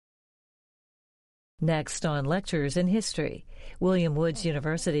Next on Lectures in History, William Woods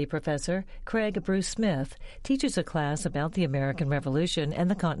University professor Craig Bruce Smith teaches a class about the American Revolution and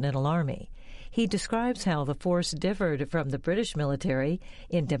the Continental Army. He describes how the force differed from the British military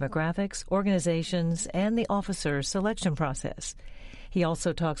in demographics, organizations, and the officer selection process. He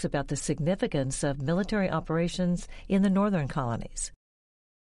also talks about the significance of military operations in the northern colonies.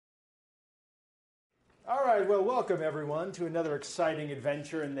 All right, well, welcome everyone to another exciting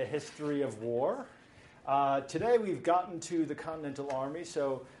adventure in the history of war. Today we've gotten to the Continental Army,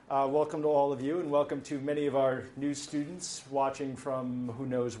 so welcome to all of you, and welcome to many of our new students watching from who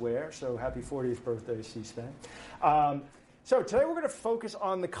knows where. So happy 40th birthday, C-SPAN. So today we're going to focus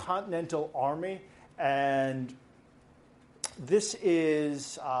on the Continental Army, and this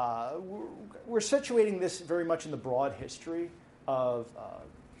is, we're situating this very much in the broad history of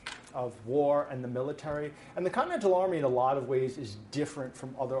war and the military. And the Continental Army in a lot of ways is different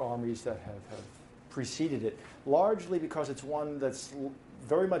from other armies that have preceded it, largely because it's one that's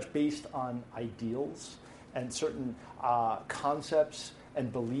very much based on ideals and certain concepts and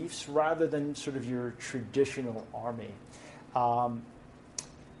beliefs rather than sort of your traditional army.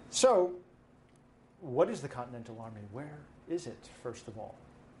 So what is the Continental Army? Where is it, first of all?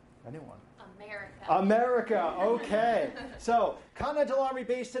 Anyone? America, okay. So, Continental Army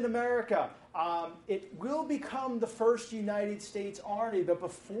based in America. It will become the first United States Army, but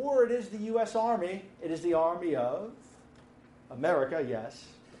before it is the U.S. Army, it is the Army of America, yes.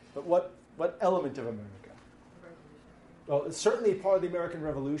 But what element of America? Revolution. Well, it's certainly part of the American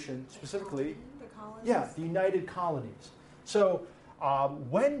Revolution, specifically. The colonies? Yeah, the United Colonies. So,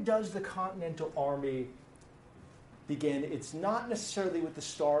 when does the Continental Army begin? It's not necessarily with the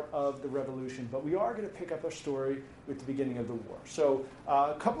start of the Revolution, but we are going to pick up our story with the beginning of the war. So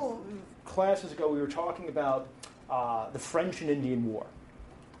a couple of classes ago, we were talking about the French and Indian War.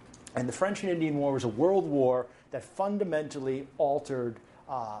 And the French and Indian War was a world war that fundamentally altered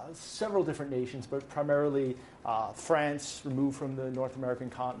several different nations, but primarily France, removed from the North American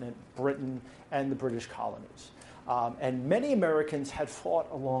continent, Britain, and the British colonies. And many Americans had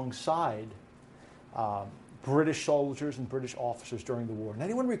fought alongside British soldiers and British officers during the war. And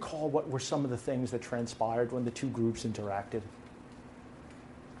anyone recall what were some of the things that transpired when the two groups interacted?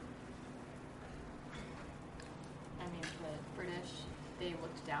 I mean, the British, they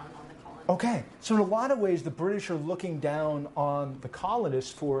looked down on the colonists. Okay, so in a lot of ways, the British are looking down on the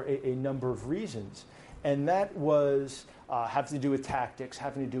colonists for a number of reasons. And that was having to do with tactics,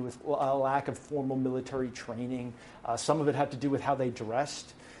 having to do with a lack of formal military training. Some of it had to do with how they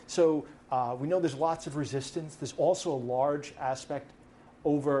dressed. So we know there's lots of resistance. There's also a large aspect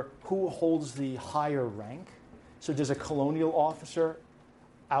over who holds the higher rank. So does a colonial officer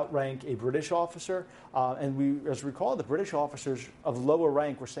outrank a British officer? And we, as we recall, the British officers of lower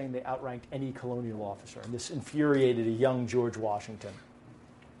rank were saying they outranked any colonial officer. And this infuriated a young George Washington.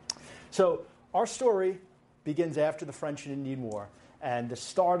 So our story begins after the French and Indian War and the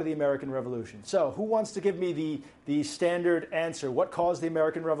start of the American Revolution. So, who wants to give me the standard answer? What caused the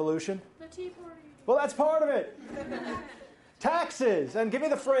American Revolution? The Tea Party. Well, that's part of it. Taxes. And give me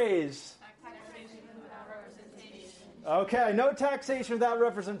the phrase. Taxation without representation. Okay, no taxation without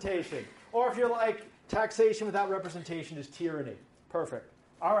representation. Or if you're like, taxation without representation is tyranny. Perfect.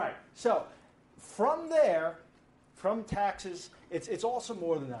 All right. So, from there, from taxes, it's also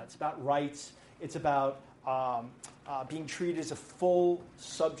more than that. It's about rights. It's about being treated as a full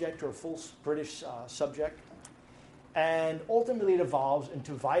subject or a full British subject. And ultimately it evolves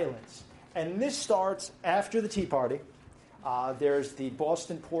into violence. And this starts after the Tea Party. There's the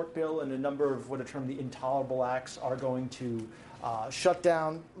Boston Port Bill and a number of what are termed the intolerable acts are going to shut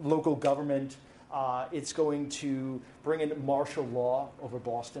down local government. It's going to bring in martial law over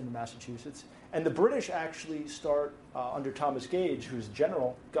Boston and Massachusetts. And the British actually start, under Thomas Gage, who's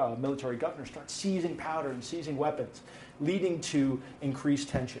general, military governor, start seizing powder and seizing weapons, leading to increased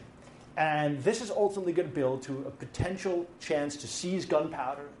tension. And this is ultimately going to build to a potential chance to seize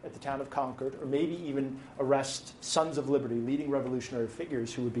gunpowder at the town of Concord, or maybe even arrest Sons of Liberty, leading revolutionary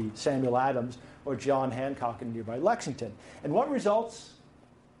figures who would be Samuel Adams or John Hancock in nearby Lexington. And what results?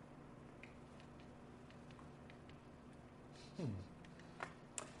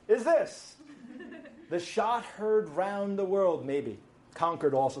 Is this. The shot heard round the world, maybe.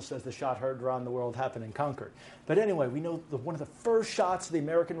 Concord also says the shot heard round the world happened in Concord. But anyway, we know that one of the first shots of the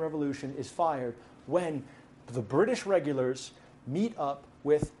American Revolution is fired when the British regulars meet up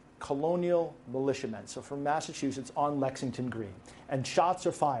with colonial militiamen, so from Massachusetts on Lexington Green. And shots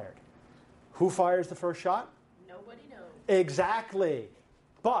are fired. Who fires the first shot? Nobody knows. Exactly.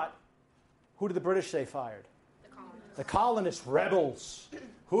 But who did the British say fired? The colonists. The colonists, rebels,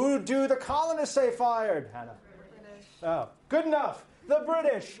 Who do the colonists say fired? Hannah. British. Oh, good enough. The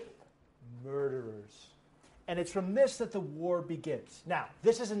British. Murderers. And it's from this that the war begins. Now,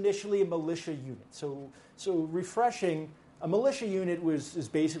 this is initially a militia unit. So refreshing, a militia unit is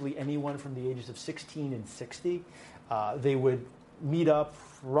basically anyone from the ages of 16 and 60. They would meet up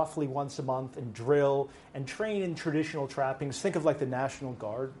roughly once a month and drill and train in traditional trappings. Think of like the National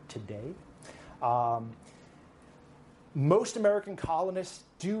Guard today. Most American colonists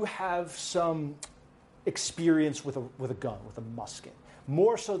do have some experience with a gun, with a musket.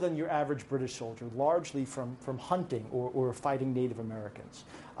 More so than your average British soldier, largely from hunting or fighting Native Americans.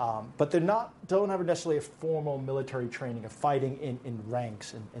 But don't have necessarily a formal military training of fighting in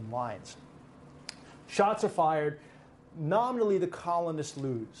ranks and lines. Shots are fired. Nominally, the colonists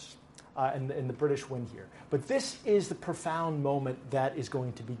lose, and the British win here. But this is the profound moment that is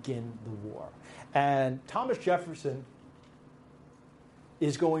going to begin the war. And Thomas Jefferson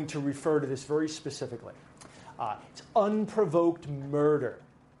is going to refer to this very specifically. It's unprovoked murder,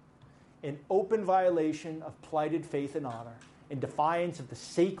 in open violation of plighted faith and honor, in defiance of the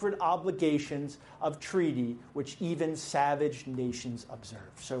sacred obligations of treaty which even savage nations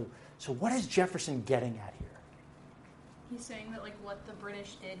observe. So what is Jefferson getting at here? He's saying that, like, what the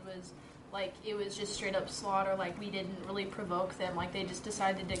British did was, like, it was just straight up slaughter. Like, we didn't really provoke them. Like, they just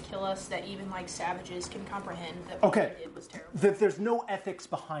decided to kill us, that even, like, savages can comprehend that what they did was terrible. That there's no ethics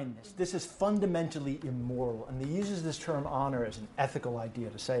behind this. This is fundamentally immoral. And he uses this term honor as an ethical idea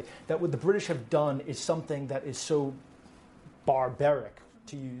to say that what the British have done is something that is so barbaric,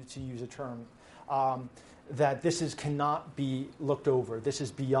 to use a term, that this cannot be looked over. This is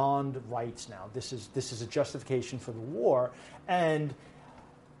beyond rights now. This is a justification for the war. And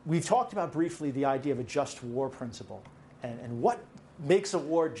we've talked about briefly the idea of a just war principle. And what makes a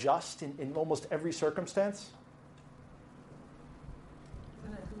war just in almost every circumstance?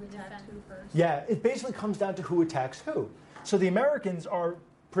 Who attacked who first? Yeah, it basically comes down to who attacks who. So the Americans are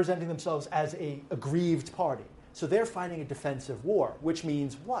presenting themselves as a aggrieved party. So they're fighting a defensive war, which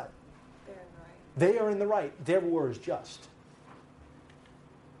means what? They are in the right. Their war is just.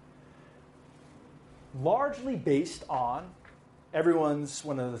 Largely based on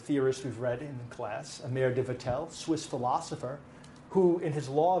one of the theorists we've read in class, Aimé de Vattel, Swiss philosopher, who in his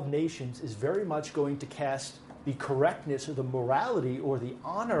Law of Nations is very much going to cast the correctness or the morality or the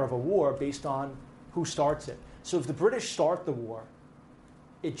honor of a war based on who starts it. So if the British start the war,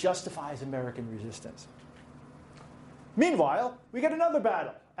 it justifies American resistance. Meanwhile, we get another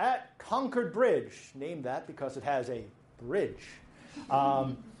battle at Concord Bridge, named that because it has a bridge.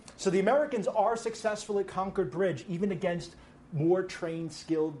 So the Americans are successful at Concord Bridge, even against more trained,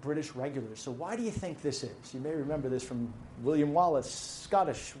 skilled British regulars. So why do you think this is? You may remember this from William Wallace,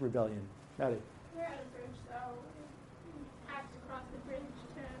 Scottish Rebellion. Maddie? They're at a bridge, so you have to cross the bridge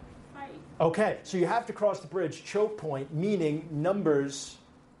to fight. Okay, so you have to cross the bridge, choke point, meaning numbers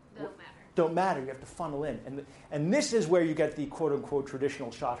don't matter. You have to funnel in. And this is where you get the quote-unquote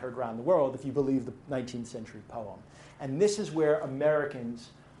traditional shot heard around the world, if you believe the 19th century poem. And this is where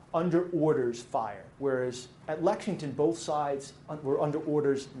Americans, under orders, fire. Whereas at Lexington, both sides were under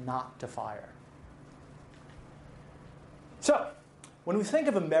orders not to fire. So, when we think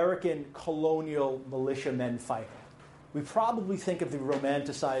of American colonial militiamen fighting, we probably think of the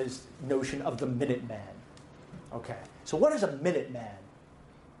romanticized notion of the Minuteman. Okay, so what is a Minuteman?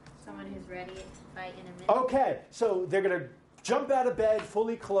 Someone who's ready to fight in a minute. Okay, so they're going to jump out of bed,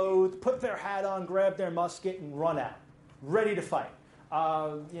 fully clothed, put their hat on, grab their musket, and run out, ready to fight.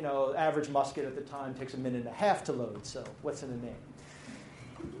 Average musket at the time takes 1.5 minutes to load, so what's in a name?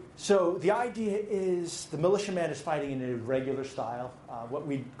 So the idea is the militiaman is fighting in an irregular style, what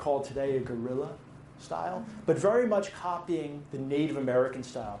we call today a guerrilla style, but very much copying the Native American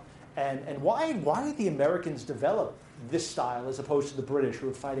style. And why did the Americans develop this style as opposed to the British, who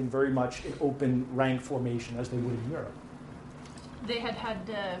were fighting very much in open rank formation as they would in Europe? They had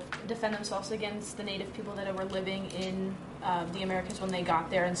to defend themselves against the native people that were living in the Americas when they got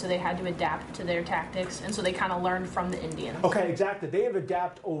there, and so they had to adapt to their tactics, and so they kind of learned from the Indians. Okay, exactly. They have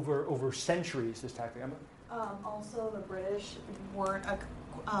adapted over centuries, this tactic. Also, the British weren't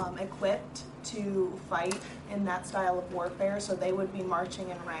equipped to fight in that style of warfare, so they would be marching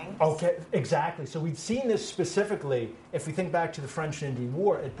in ranks. Okay, exactly. So we've seen this specifically, if we think back to the French and Indian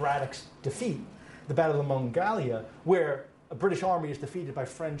War, at Braddock's defeat, the Battle of Mongalia, where a British army is defeated by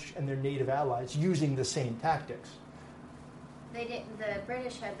French and their native allies using the same tactics. They didn't. The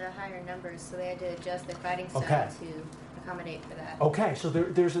British had the higher numbers, so they had to adjust their fighting style to accommodate for that. Okay, so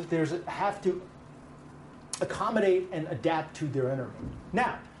there's have to accommodate and adapt to their enemy.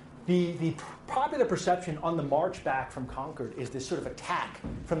 Now, the popular perception on the march back from Concord is this sort of attack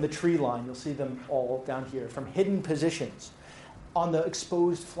from the tree line. You'll see them all down here, from hidden positions on the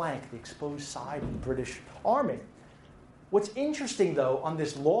exposed flank, the exposed side of the British Army. What's interesting, though, on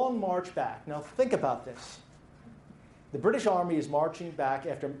this long march back, now think about this. The British Army is marching back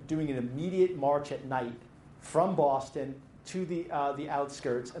after doing an immediate march at night from Boston to the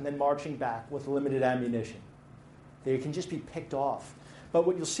outskirts and then marching back with limited ammunition. They can just be picked off. But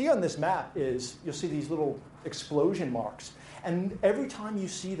what you'll see on this map is you'll see these little explosion marks. And every time you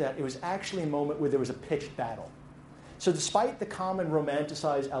see that, it was actually a moment where there was a pitched battle. So despite the common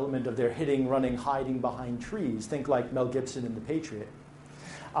romanticized element of their hitting, running, hiding behind trees, think like Mel Gibson in The Patriot,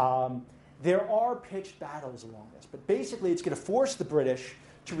 there are pitched battles along this. But basically, it's going to force the British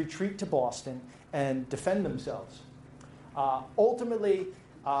to retreat to Boston and defend themselves. Ultimately,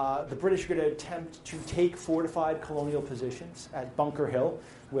 the British are going to attempt to take fortified colonial positions at Bunker Hill,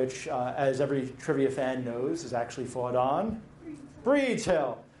 which, as every trivia fan knows, is actually fought on Breed's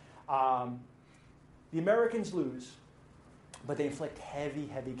Hill. The Americans lose, but they inflict heavy,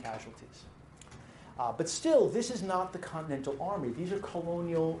 heavy casualties. But still, this is not the Continental Army. These are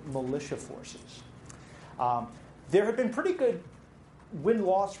colonial militia forces. There had been pretty good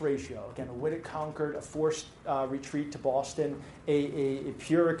win-loss ratio. Again, a win at Concord, a forced retreat to Boston, a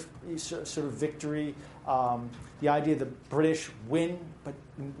Pyrrhic sort of victory. The idea the British win but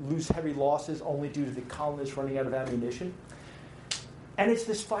lose heavy losses only due to the colonists running out of ammunition. And it's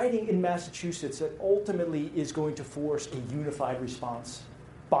this fighting in Massachusetts that ultimately is going to force a unified response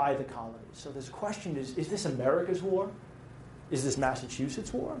by the colonies. So this question is this America's war? Is this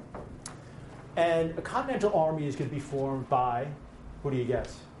Massachusetts' war? And a Continental Army is going to be formed by, what do you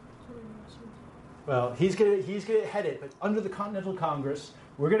guess? Well, he's going to head it, but under the Continental Congress,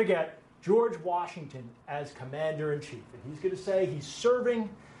 we're going to get George Washington as commander-in-chief. And he's going to say he's serving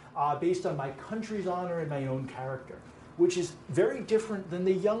based on my country's honor and my own character, which is very different than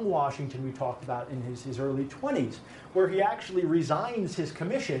the young Washington we talked about in his early 20s, where he actually resigns his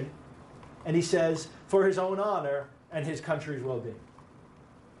commission and he says, for his own honor and his country's well-being.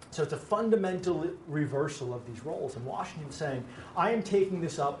 So it's a fundamental reversal of these roles. And Washington's saying, I am taking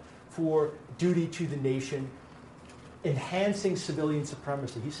this up for duty to the nation, enhancing civilian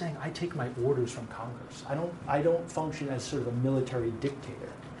supremacy. He's saying, I take my orders from Congress. I don't function as sort of a military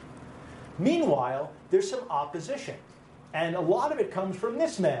dictator. Meanwhile, there's some opposition. And a lot of it comes from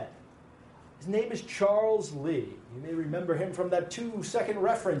this man. His name is Charles Lee. You may remember him from that 2-second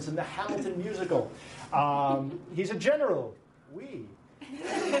reference in the Hamilton musical. He's a general.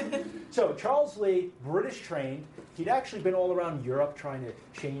 So Charles Lee, British trained. He'd actually been all around Europe trying to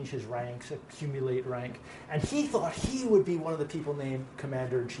change his ranks, accumulate rank. And he thought he would be one of the people named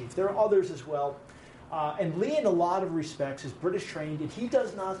commander-in-chief. There are others as well. And Lee, in a lot of respects, is British trained, and he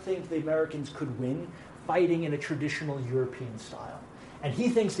does not think the Americans could win fighting in a traditional European style. And he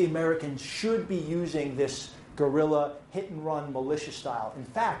thinks the Americans should be using this guerrilla, hit-and-run militia style. In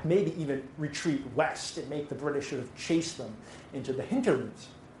fact, maybe even retreat west and make the British sort of chase them into the hinterlands.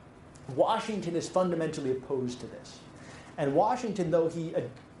 Washington is fundamentally opposed to this. And Washington, though he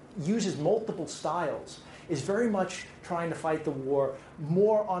uses multiple styles, is very much trying to fight the war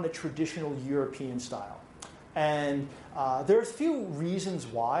more on a traditional European style. And there are a few reasons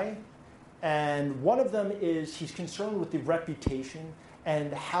why. And one of them is he's concerned with the reputation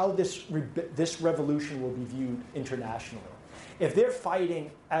and how this revolution will be viewed internationally. If they're fighting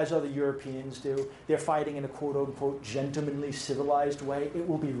as other Europeans do, they're fighting in a quote-unquote gentlemanly, civilized way, it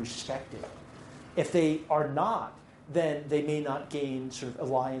will be respected. If they are not, then they may not gain sort of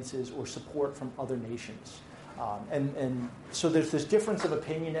alliances or support from other nations. And so there's this difference of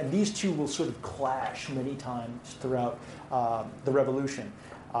opinion, and these two will sort of clash many times throughout the revolution.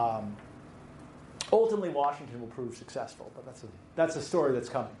 Ultimately, Washington will prove successful, but that's a story that's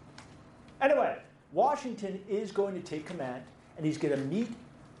coming. Anyway, Washington is going to take command, and he's going to meet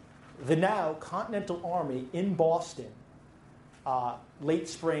the now Continental Army in Boston late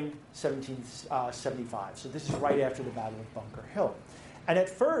spring 1775. So this is right after the Battle of Bunker Hill. And at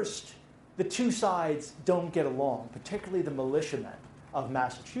first, the two sides don't get along, particularly the militiamen of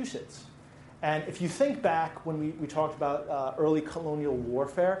Massachusetts. And if you think back when we talked about early colonial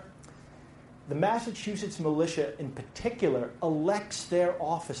warfare, the Massachusetts militia in particular elects their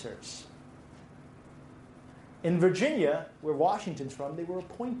officers. In Virginia, where Washington's from, they were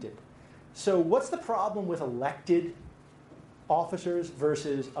appointed. So what's the problem with elected officers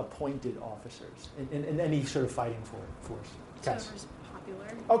versus appointed officers in any sort of fighting force? Whoever's popular.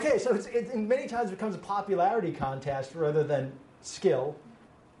 Okay, so it many times becomes a popularity contest rather than skill,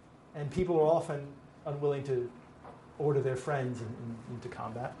 and people are often unwilling to order their friends into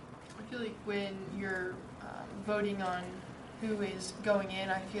combat. feel like when you're voting on who is going in,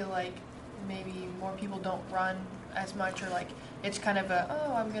 I feel like maybe more people don't run as much, or like it's kind of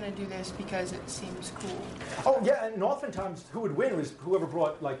I'm going to do this because it seems cool. Oh, yeah, and oftentimes who would win was whoever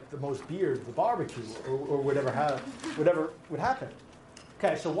brought like the most beer to the barbecue or whatever would happen.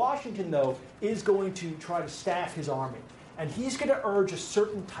 Okay, so Washington, though, is going to try to staff his army. And he's going to urge a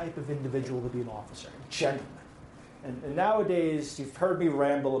certain type of individual to be an officer, a gentleman. And nowadays, you've heard me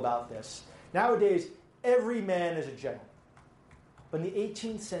ramble about this. Nowadays, every man is a gentleman. But in the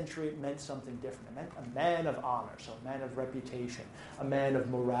 18th century, it meant something different. It meant a man of honor, so a man of reputation, a man of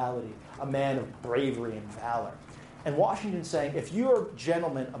morality, a man of bravery and valor. And Washington's saying, if you're a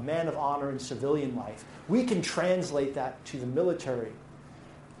gentleman, a man of honor in civilian life, we can translate that to the military.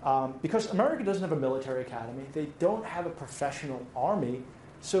 Because America doesn't have a military academy. They don't have a professional army.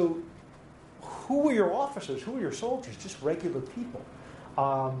 So who are your officers? Who are your soldiers? Just regular people.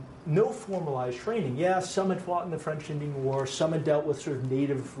 No formalized training. Yeah, some had fought in the French Indian War. Some had dealt with sort of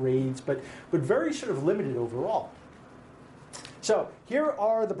native raids, but very sort of limited overall. So here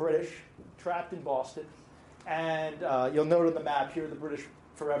are the British trapped in Boston. And you'll note on the map here the British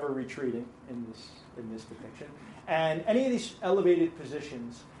forever retreating in this depiction. And any of these elevated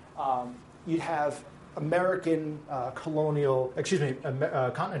positions, you'd have American Continental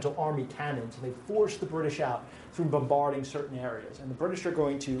Army cannons, and they force the British out through bombarding certain areas. And the British are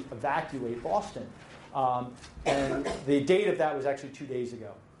going to evacuate Boston. And the date of that was actually 2 days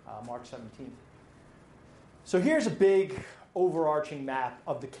ago, March 17th. So here's a big overarching map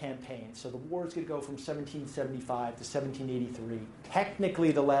of the campaign. So the war is going to go from 1775 to 1783.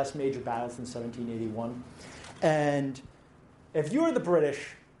 Technically, the last major battle is in 1781. And if you're the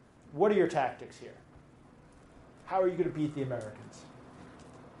British, what are your tactics here? How are you going to beat the Americans?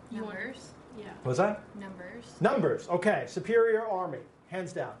 Numbers. Yeah. What's that? Numbers. Numbers. Okay. Superior army.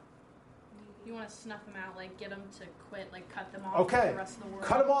 Hands down. You want to snuff them out, like get them to quit, like cut them off Okay. from the rest of the world.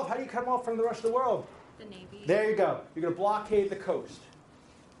 Cut them off. How do you cut them off from the rest of the world? The Navy. There you go. You're going to blockade the coast.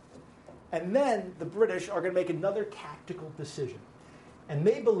 And then the British are going to make another tactical decision. And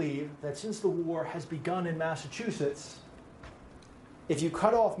they believe that since the war has begun in Massachusetts, if you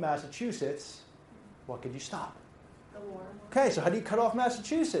cut off Massachusetts, what could you stop? The war. Okay, so how do you cut off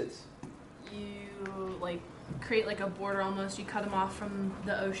Massachusetts? You create a border almost. You cut them off from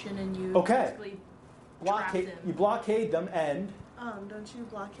the ocean, and you basically trap them. You blockade them, and Don't you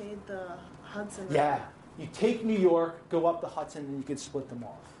blockade the Hudson River? yeah, you take New York, go up the Hudson, and you can split them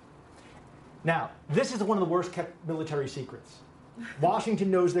off. Now, this is one of the worst kept military secrets.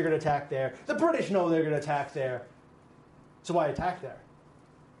 Washington knows they're going to attack there. The British know they're going to attack there. So why attack there?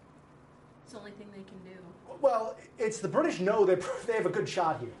 It's the only thing they can do. Well, it's the British know they have a good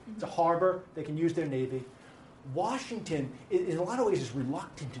shot here. It's a harbor. They can use their navy. Washington, in a lot of ways, is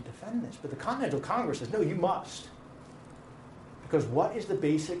reluctant to defend this. But the Continental Congress says, no, you must. Because what is the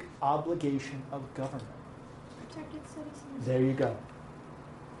basic obligation of government? Protect its citizens. There you go.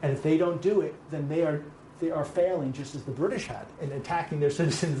 And if they don't do it, then they are failing just as the British had in attacking their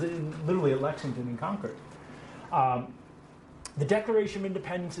citizens literally at Lexington and Concord. The Declaration of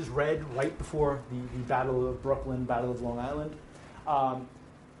Independence is read right before the Battle of Brooklyn, Battle of Long Island.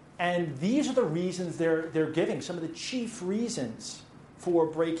 And these are the reasons they're giving, some of the chief reasons for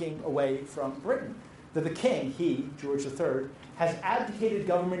breaking away from Britain. That the king, he, George III, has abdicated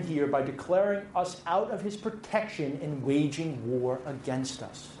government here by declaring us out of his protection and waging war against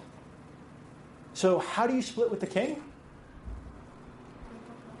us. So how do you split with the king?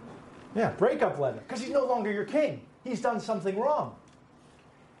 Yeah, breakup letter, because he's no longer your king. He's done something wrong.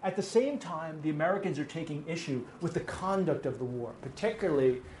 At the same time, the Americans are taking issue with the conduct of the war.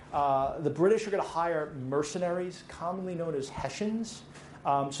 Particularly, the British are going to hire mercenaries, commonly known as Hessians.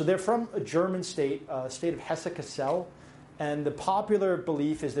 So they're from a German state, state of Hesse-Kassel. And the popular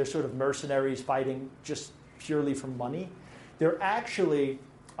belief is they're sort of mercenaries fighting just purely for money. They're actually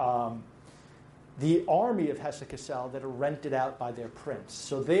the army of Hesse-Kassel that are rented out by their prince.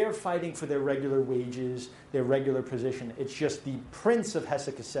 So they're fighting for their regular wages, their regular position. It's just the prince of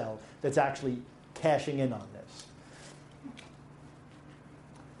Hesse-Kassel that's actually cashing in on this.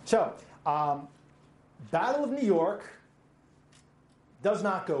 So, Battle of New York does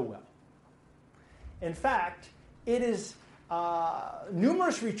not go well. In fact, it is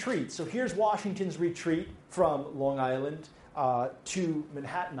numerous retreats. So here's Washington's retreat from Long Island to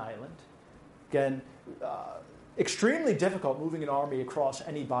Manhattan Island. Again, extremely difficult moving an army across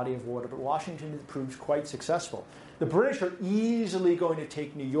any body of water, but Washington proves quite successful. The British are easily going to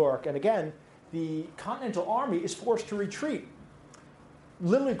take New York, and again, the Continental Army is forced to retreat,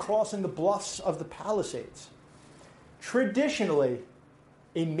 literally crossing the bluffs of the Palisades. Traditionally,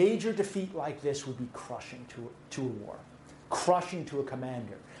 A major defeat like this would be crushing to a war, crushing to a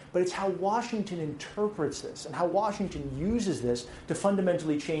commander. But it's how Washington interprets this and how Washington uses this to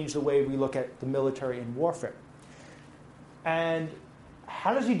fundamentally change the way we look at the military and warfare. And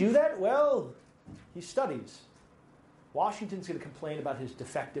how does he do that? Well, he studies. Washington's going to complain about his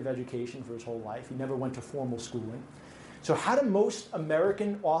defective education for his whole life. He never went to formal schooling. So how do most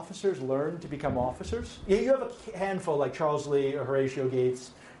American officers learn to become officers? You have a handful like Charles Lee or Horatio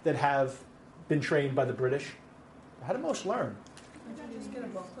Gates that have been trained by the British. How do most learn? Did you just get a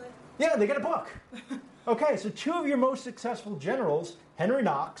booklet? Yeah, they get a book. Okay, so two of your most successful generals, Henry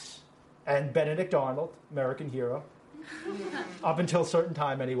Knox and Benedict Arnold, American hero, up until a certain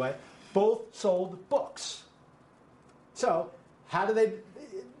time anyway, both sold books. So how do they,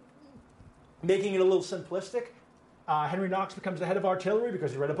 making it a little simplistic, Henry Knox becomes the head of artillery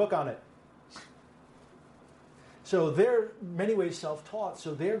because he read a book on it. So they're, in many ways, self-taught.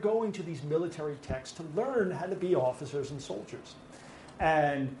 So they're going to these military texts to learn how to be officers and soldiers.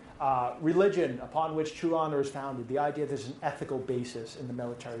 And religion, upon which true honor is founded, the idea there's an ethical basis in the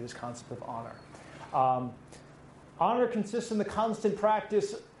military, this concept of honor. Honor consists in the constant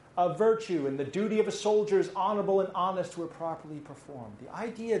practice of virtue, and the duty of a soldier is honorable and honest where properly performed. The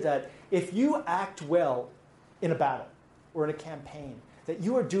idea that if you act well in a battle or in a campaign, that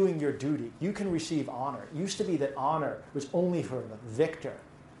you are doing your duty, you can receive honor. It used to be that honor was only for the victor.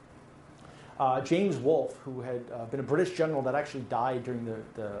 James Wolfe, who had been a British general that actually died during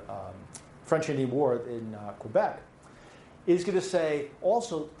the French-Indian War in Quebec, is going to say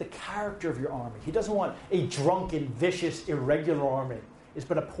also the character of your army. He doesn't want a drunken, vicious, irregular army. It's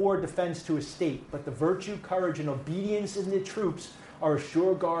but a poor defense to a state, but the virtue, courage, and obedience in the troops are a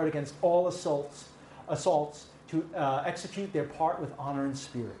sure guard against all assaults to execute their part with honor and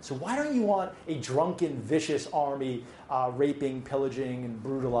spirit. So why don't you want a drunken, vicious army raping, pillaging, and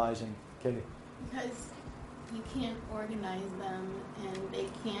brutalizing? Katie? Because you can't organize them and they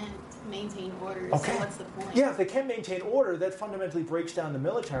can't maintain order. Okay. So what's the point? Yeah, if they can't maintain order, that fundamentally breaks down the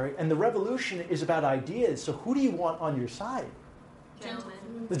military. And the revolution is about ideas. So who do you want on your side?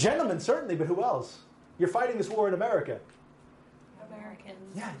 Gentlemen. The gentlemen, certainly, but who else? You're fighting this war in America. Americans.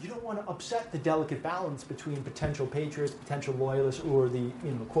 Yeah, you don't want to upset the delicate balance between potential patriots, potential loyalists, or the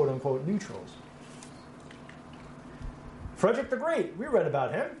quote-unquote neutrals. Frederick the Great, we read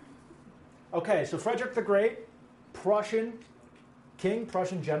about him. Okay, so Frederick the Great, Prussian king,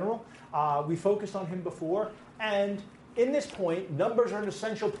 Prussian general. We focused on him before. And in this point, numbers are an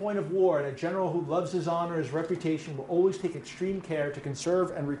essential point of war, and a general who loves his honor, his reputation, will always take extreme care to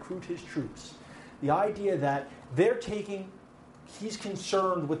conserve and recruit his troops. The idea that he's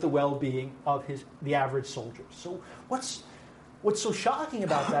concerned with the well-being of the average soldier. So what's so shocking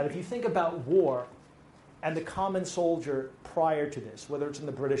about that, if you think about war and the common soldier prior to this, whether it's in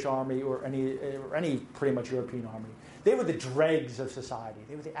the British Army or any pretty much European army, they were the dregs of society.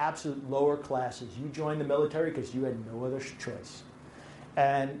 They were the absolute lower classes. You joined the military because you had no other choice.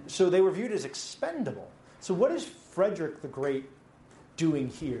 And so they were viewed as expendable. So what is Frederick the Great doing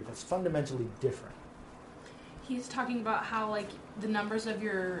here that's fundamentally different? He's talking about how the numbers of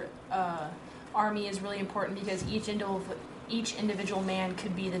your army is really important because each individual man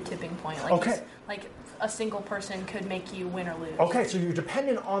could be the tipping point. Okay. A single person could make you win or lose. Okay, so you're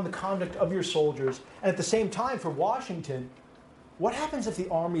dependent on the conduct of your soldiers. And at the same time, for Washington, what happens if the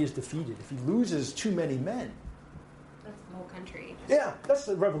army is defeated, if he loses too many men? That's the whole country. Yeah, that's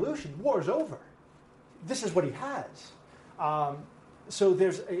the revolution. War's over. This is what he has. So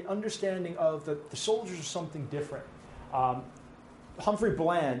there's an understanding of the soldiers are something different. Humphrey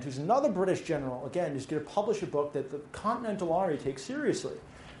Bland, who's another British general, again, is going to publish a book that the Continental Army takes seriously.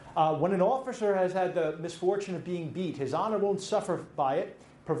 When an officer has had the misfortune of being beat, his honor won't suffer by it,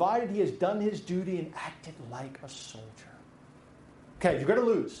 provided he has done his duty and acted like a soldier. Okay, you're going to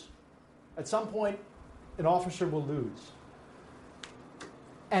lose. At some point, an officer will lose.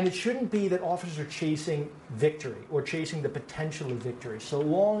 And it shouldn't be that officers are chasing victory or chasing the potential of victory. So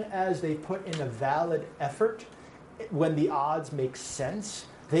long as they put in a valid effort, when the odds make sense,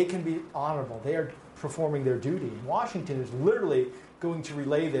 they can be honorable. They are performing their duty. And Washington is literally going to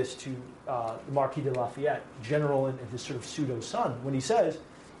relay this to the Marquis de Lafayette, general and his sort of pseudo-son, when he says,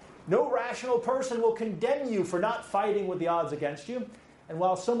 "No rational person will condemn you for not fighting with the odds against you, and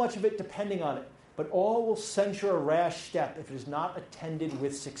while so much of it depending on it, but all will censure a rash step if it is not attended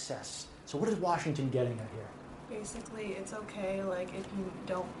with success." So what is Washington getting at here? Basically, it's okay, if you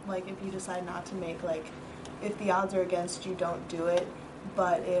don't, if you decide not to make, if the odds are against you, don't do it.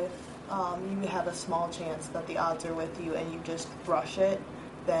 But if you have a small chance that the odds are with you and you just rush it,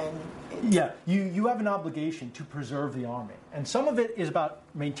 then you have an obligation to preserve the army. And some of it is about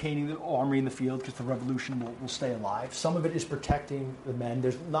maintaining the army in the field because the revolution will stay alive. Some of it is protecting the men.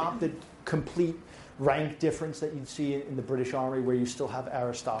 There's not the complete rank difference that you'd see in the British Army where you still have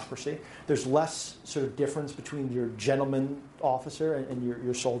aristocracy. There's less sort of difference between your gentleman officer and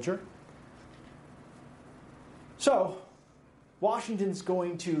your soldier. So Washington's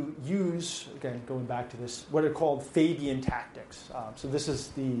going to use, again, going back to this, what are called Fabian tactics. So this is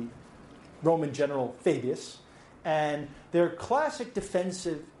the Roman general Fabius. And they're classic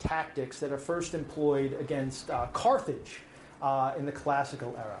defensive tactics that are first employed against Carthage in the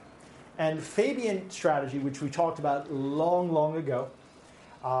classical era. And Fabian strategy, which we talked about long, long ago,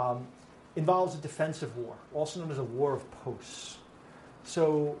 involves a defensive war, also known as a war of posts.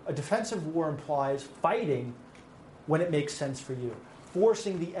 So a defensive war implies fighting when it makes sense for you,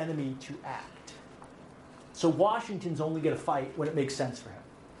 forcing the enemy to act. So Washington's only going to fight when it makes sense for him.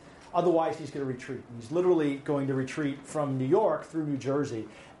 Otherwise, he's going to retreat. He's literally going to retreat from New York through New Jersey,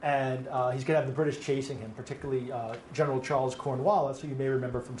 and he's going to have the British chasing him, particularly General Charles Cornwallis, who you may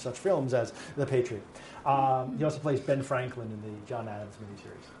remember from such films as The Patriot. He also plays Ben Franklin in the John Adams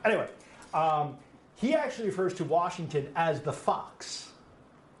miniseries. Anyway, he actually refers to Washington as the fox.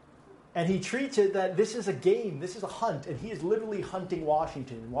 And he treats it that this is a game, this is a hunt, and he is literally hunting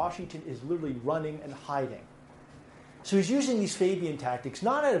Washington. And Washington is literally running and hiding. So he's using these Fabian tactics,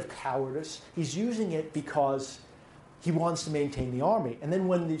 not out of cowardice. He's using it because he wants to maintain the army. And then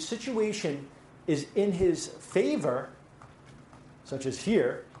when the situation is in his favor, such as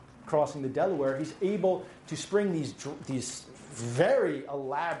here, crossing the Delaware, he's able to spring these very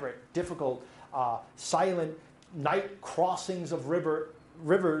elaborate, difficult, silent night crossings of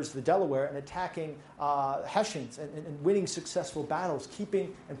rivers, the Delaware, and attacking Hessians and winning successful battles,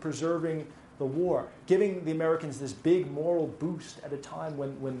 keeping and preserving the war, giving the Americans this big moral boost at a time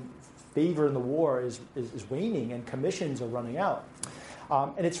when favor in the war is waning and commissions are running out.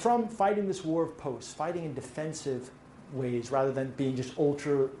 And it's from fighting this war of posts, fighting in defensive ways rather than being just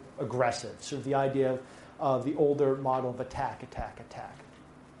ultra aggressive. Sort of the idea of the older model of attack, attack, attack.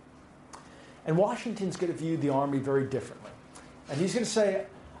 And Washington's going to view the army very differently. And he's going to say,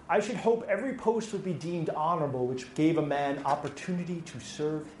 I should hope every post would be deemed honorable, which gave a man opportunity to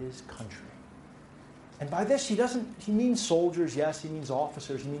serve his country. And by this, he means soldiers, yes, he means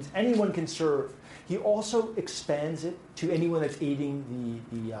officers, he means anyone can serve. He also expands it to anyone that's aiding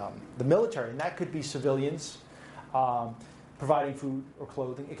the military. And that could be civilians providing food or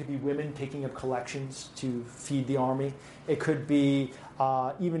clothing. It could be women taking up collections to feed the army. It could be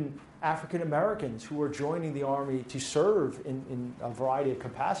even African Americans who are joining the army to serve in a variety of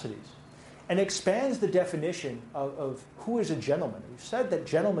capacities. And expands the definition of who is a gentleman. We've said that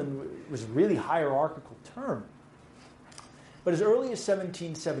gentleman was a really hierarchical term. But as early as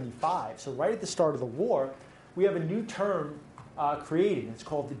 1775, so right at the start of the war, we have a new term created. It's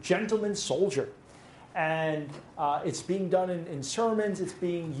called the gentleman soldier. And it's being done in sermons. It's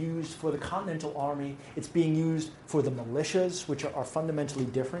being used for the Continental Army. It's being used for the militias, which are fundamentally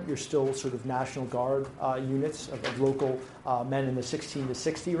different. You're still sort of National Guard units of local men in the 16 to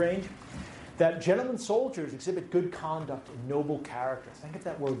 60 range. That gentlemen soldiers exhibit good conduct and noble character. Think of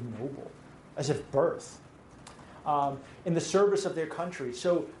that word noble, as if birth. In the service of their country.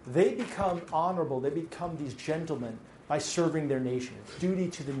 So they become honorable. They become these gentlemen by serving their nation. It's duty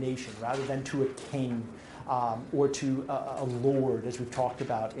to the nation rather than to a king or to a lord, as we've talked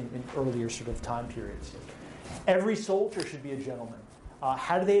about in earlier sort of time periods. Every soldier should be a gentleman.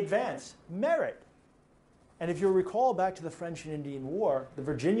 How do they advance? Merit. And if you'll recall back to the French and Indian War, the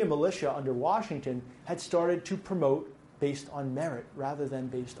Virginia militia under Washington had started to promote based on merit rather than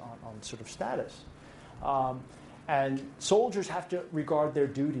based on sort of status. And soldiers have to regard their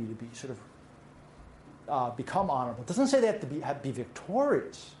duty to be sort of become honorable. It doesn't say they have to be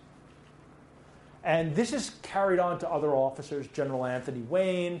victorious. And this is carried on to other officers, General Anthony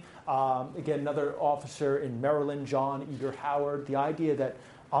Wayne, again, another officer in Maryland, John Eager Howard. The idea that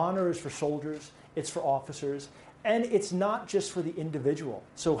honor is for soldiers, it's for officers, and it's not just for the individual.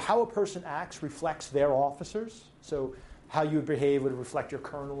 So how a person acts reflects their officers. So how you would behave would reflect your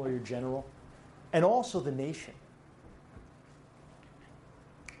colonel or your general, and also the nation.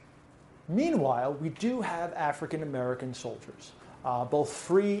 Meanwhile, we do have African American soldiers, both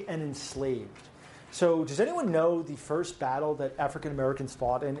free and enslaved. So does anyone know the first battle that African Americans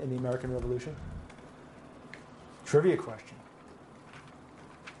fought in the American Revolution? Trivia question.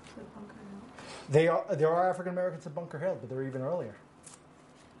 There are African Americans at Bunker Hill, but they're even earlier.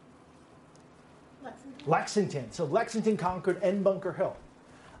 Lexington. So Lexington conquered and Bunker Hill.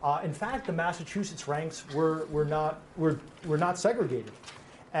 In fact, the Massachusetts ranks were not segregated.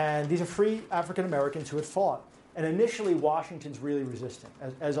 And these are free African Americans who had fought. And initially, Washington's really resistant,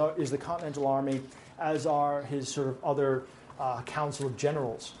 as is the Continental Army, as are his sort of other council of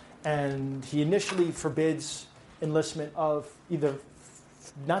generals. And he initially forbids enlistment of either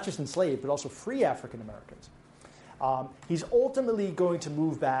not just enslaved, but also free African Americans. He's ultimately going to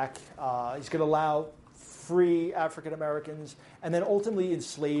move back. He's going to allow free African Americans and then ultimately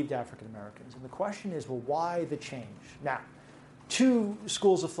enslaved African Americans. And the question is, well, why the change? Now, two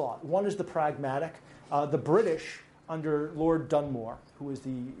schools of thought. One is the pragmatic. The British, under Lord Dunmore, who is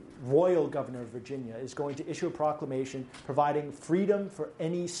the royal governor of Virginia, is going to issue a proclamation providing freedom for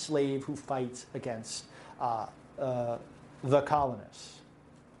any slave who fights against the colonists.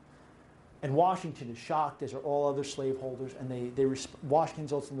 And Washington is shocked, as are all other slaveholders, and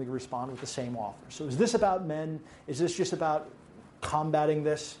Washington's ultimately respond with the same offer. So is this about men? Is this just about combating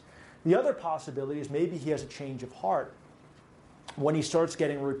this? The other possibility is maybe he has a change of heart when he starts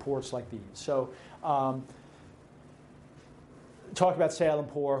getting reports like these. So talk about Salem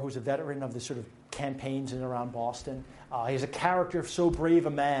Poor, who's a veteran of the sort of campaigns in and around Boston. He's a character of so brave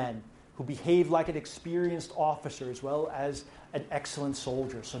a man who behaved like an experienced officer as well as an excellent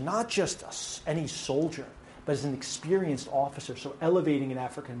soldier. So not just any soldier, but as an experienced officer, so elevating an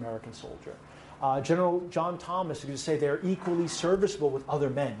African-American soldier. General John Thomas is going to say they're equally serviceable with other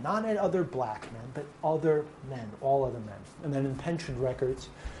men, not other black men, but other men, all other men. And then in pension records,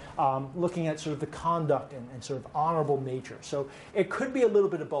 looking at sort of the conduct and sort of honorable nature. So it could be a little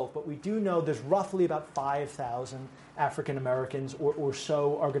bit of both, but we do know there's roughly about 5,000 African Americans or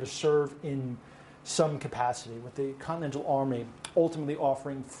so are going to serve in some capacity, with the Continental Army ultimately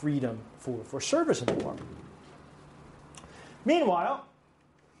offering freedom for service in the war. Meanwhile,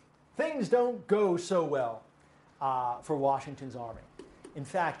 things don't go so well for Washington's army. In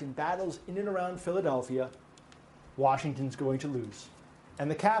fact, in battles in and around Philadelphia, Washington's going to lose. And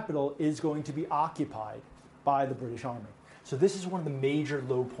the capital is going to be occupied by the British Army. So this is one of the major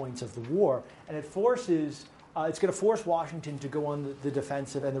low points of the war. And it's going to force Washington to go on the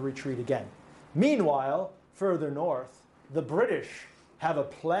defensive and the retreat again. Meanwhile, further north, the British have a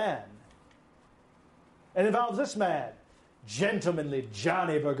plan. It involves this man, Gentlemanly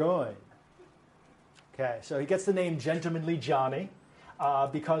Johnny Burgoyne. Okay, so he gets the name Gentlemanly Johnny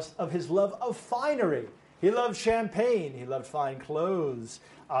because of his love of finery. He loved champagne. He loved fine clothes.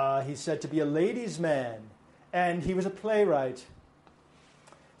 He's said to be a ladies' man. And he was a playwright.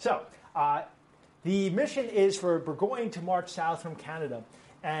 So, the mission is for Burgoyne to march south from Canada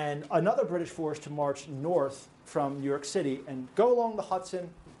and another British force to march north from New York City and go along the Hudson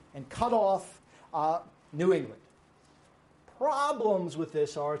and cut off New England. Problems with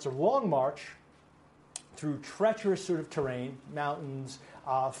this are it's a long march through treacherous sort of terrain, mountains,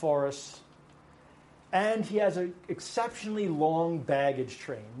 forests, and he has an exceptionally long baggage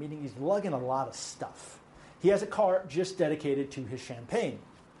train, meaning he's lugging a lot of stuff. He has a cart just dedicated to his champagne.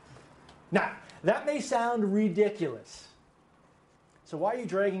 Now, that may sound ridiculous. So why are you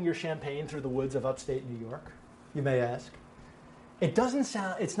dragging your champagne through the woods of upstate New York, you may ask?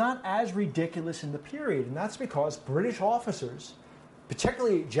 It's not as ridiculous in the period, and that's because British officers,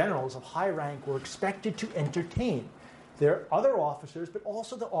 particularly generals of high rank, were expected to entertain their other officers, but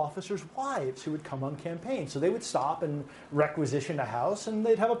also the officers' wives who would come on campaign. So they would stop and requisition a house, and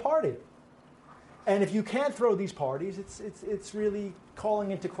they'd have a party. And if you can't throw these parties, it's really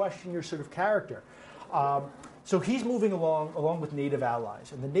calling into question your sort of character. So he's moving along with Native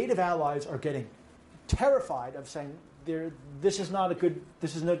allies, and the Native allies are getting terrified of saying this is not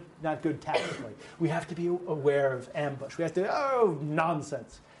good tactically. We have to be aware of ambush. We have to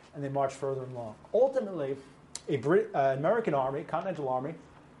nonsense, and they march further along. Ultimately, an American army, Continental Army,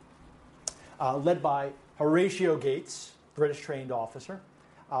 led by Horatio Gates, British trained officer,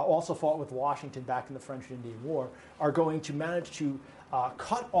 also fought with Washington back in the French and Indian War, are going to manage to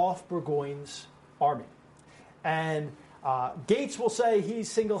cut off Burgoyne's army. And Gates will say he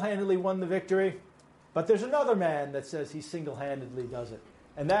single-handedly won the victory, but there's another man that says he single-handedly does it,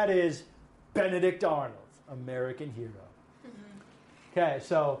 and that is Benedict Arnold, American hero. Mm-hmm. Okay,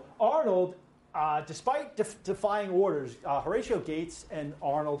 so Arnold, despite defying orders, Horatio Gates and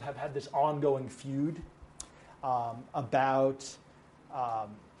Arnold have had this ongoing feud about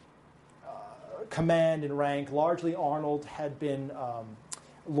command and rank. Largely, Arnold had been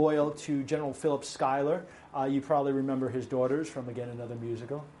loyal to General Philip Schuyler. You probably remember his daughters from, again, another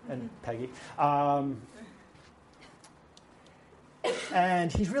musical, and Peggy.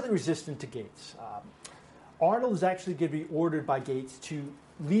 And he's really resistant to Gates. Arnold is actually going to be ordered by Gates to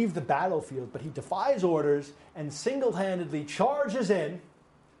leave the battlefield, but he defies orders and single-handedly charges in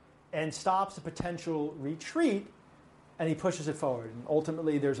and stops a potential retreat and he pushes it forward. And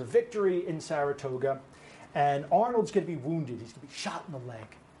ultimately, there's a victory in Saratoga, and Arnold's going to be wounded. He's going to be shot in the leg,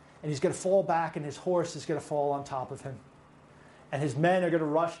 and he's going to fall back, and his horse is going to fall on top of him. And his men are going to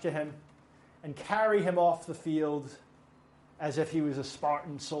rush to him and carry him off the field as if he was a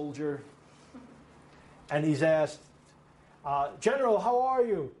Spartan soldier. And he's asked, General, how are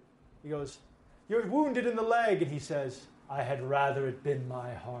you? He goes, you're wounded in the leg. And he says, I had rather it been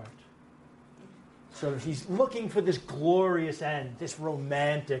my heart. So he's looking for this glorious end, this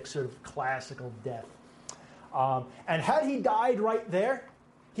romantic sort of classical death. And had he died right there,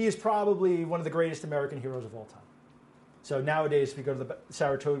 he is probably one of the greatest American heroes of all time. So nowadays, if you go to the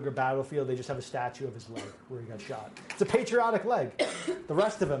Saratoga battlefield, they just have a statue of his leg where he got shot. It's a patriotic leg. The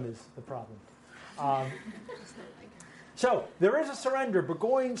rest of him is the problem. So there is a surrender.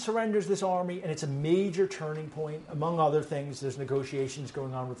 Burgoyne surrenders this army, and it's a major turning point. Among other things, there's negotiations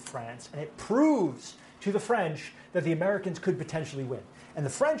going on with France, and it proves to the French that the Americans could potentially win. And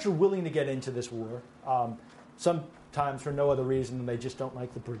the French are willing to get into this war, sometimes for no other reason than they just don't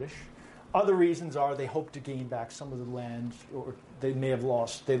like the British. Other reasons are they hope to gain back some of the land, or they may have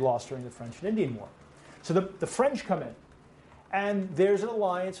lost. They lost during the French and Indian War. So the French come in, and there's an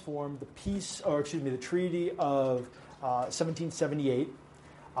alliance formed, the Treaty of 1778,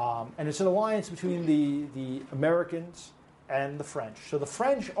 and it's an alliance between the Americans and the French. So the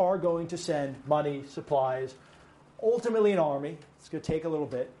French are going to send money, supplies, ultimately an army. It's going to take a little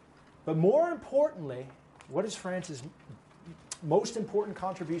bit. But more importantly, what is France's most important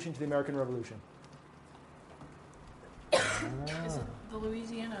contribution to the American Revolution? Is it the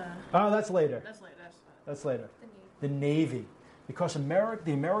Louisiana? Oh, that's later. That's later. The Navy. Because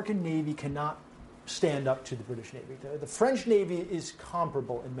the American Navy cannot stand up to the British Navy. The French Navy is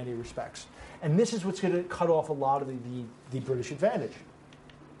comparable in many respects. And this is what's going to cut off a lot of the British advantage.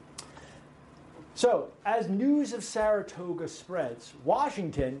 So, as news of Saratoga spreads,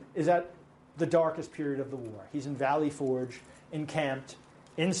 Washington is at the darkest period of the war. He's in Valley Forge, encamped,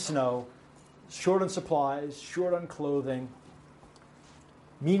 in snow, short on supplies, short on clothing.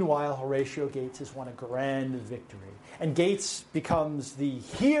 Meanwhile, Horatio Gates has won a grand victory. And Gates becomes the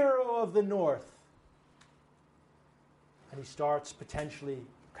hero of the North. And he starts potentially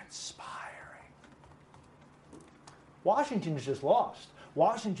conspiring. Washington's just lost.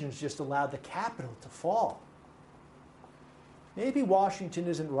 Washington's just allowed the capital to fall. Maybe Washington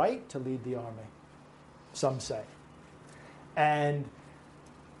isn't right to lead the army, some say. And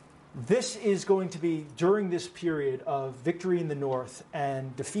this is going to be, during this period of victory in the North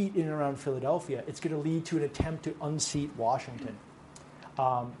and defeat in and around Philadelphia, it's going to lead to an attempt to unseat Washington.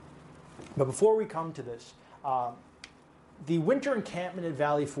 But before we come to this, the winter encampment at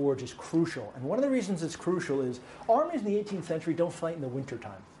Valley Forge is crucial. And one of the reasons it's crucial is armies in the 18th century don't fight in the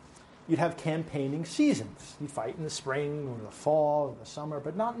wintertime. You'd have campaigning seasons. You'd fight in the spring or the fall or the summer,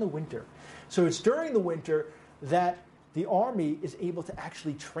 but not in the winter. So it's during the winter that the army is able to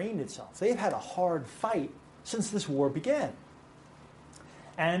actually train itself. They've had a hard fight since this war began.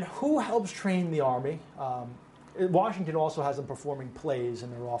 And who helps train the army? Washington also has them performing plays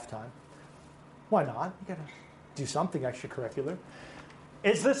in their off time. Why not? You got to do something extracurricular.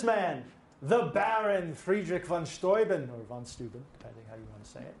 It's this man, the Baron Friedrich von Steuben, or von Steuben, depending how you want to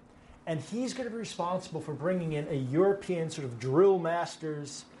say it. And he's going to be responsible for bringing in a European sort of drill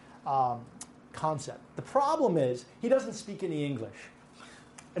master's concept. The problem is he doesn't speak any English.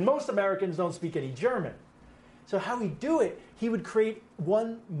 And most Americans don't speak any German. So how he'd do it, he would create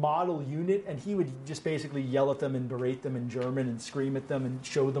one model unit, and he would just basically yell at them and berate them in German and scream at them and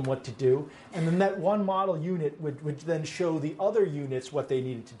show them what to do. And then that one model unit would then show the other units what they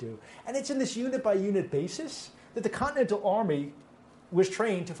needed to do. And it's in this unit-by-unit basis that the Continental Army was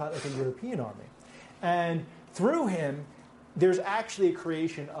trained to fight like a European army. And through him, there's actually a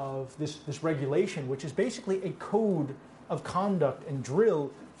creation of this regulation, which is basically a code of conduct and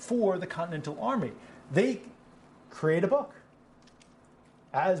drill for the Continental Army. They create a book,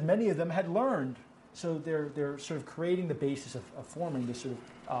 as many of them had learned. So they're sort of creating the basis of forming this sort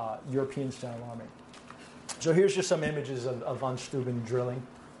of European-style army. So here's just some images of von Steuben drilling.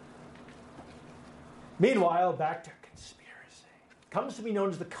 Meanwhile, back to conspiracy. Comes to be known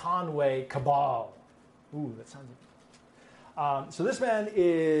as the Conway Cabal. Ooh, that sounds... So this man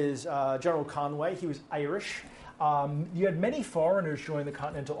is General Conway. He was Irish. You had many foreigners join the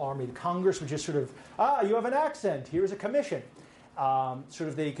Continental Army. The Congress would just sort of, you have an accent. Here's a commission.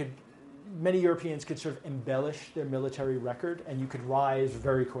 Many Europeans could sort of embellish their military record, and you could rise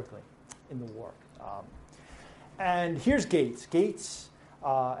very quickly in the war. And here's Gates. Gates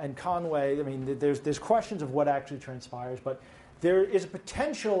and Conway, I mean, there's questions of what actually transpires, but there is a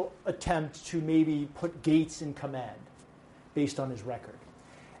potential attempt to maybe put Gates in command. based on his record.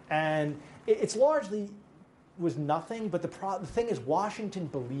 And it's largely was nothing, but the thing is Washington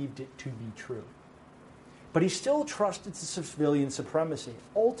believed it to be true. But he still trusted civilian supremacy.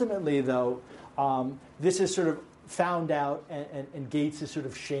 Ultimately, though, this is sort of found out, and Gates is sort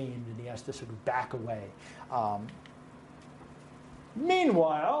of shamed, and he has to sort of back away.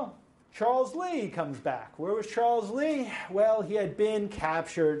 Meanwhile, Charles Lee comes back. Where was Charles Lee? Well, he had been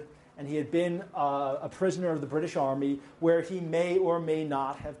captured, and he had been a prisoner of the British Army, where he may or may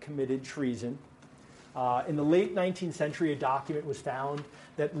not have committed treason. In the late 19th century, a document was found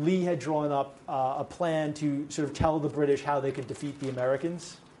that Lee had drawn up a plan to sort of tell the British how they could defeat the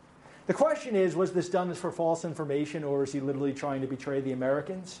Americans. The question is, was this done for false information, or is he literally trying to betray the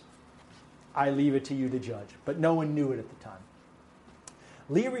Americans? I leave it to you to judge. But no one knew it at the time.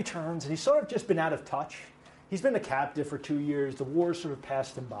 Lee returns, and he's sort of just been out of touch. He's been a captive for 2 years. The war sort of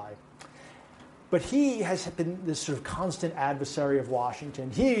passed him by. But he has been this sort of constant adversary of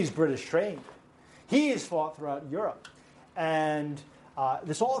Washington. He's British trained. He has fought throughout Europe. And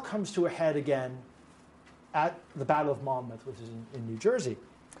this all comes to a head again at the Battle of Monmouth, which is in New Jersey.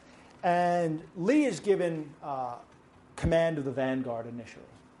 And Lee is given command of the vanguard initially,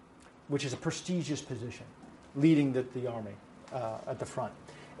 which is a prestigious position, leading the army at the front,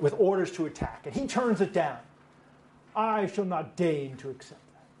 with orders to attack. And he turns it down. I shall not deign to accept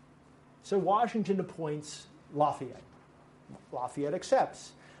that. So Washington appoints Lafayette. Lafayette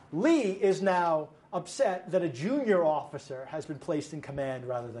accepts. Lee is now upset that a junior officer has been placed in command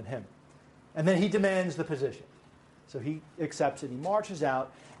rather than him. And then he demands the position. So he accepts it. He marches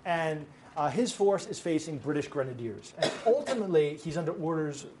out, and his force is facing British grenadiers. And ultimately, he's under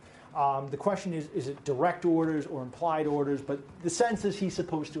orders. The question is it direct orders or implied orders? But the sense is he's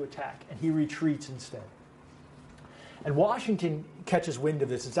supposed to attack, and he retreats instead. And Washington catches wind of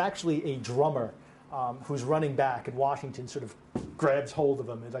this. It's actually a drummer who's running back, and Washington sort of grabs hold of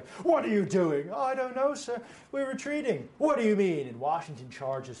him. He's like, "What are you doing?" "Oh, I don't know, sir. We're retreating." "What do you mean?" And Washington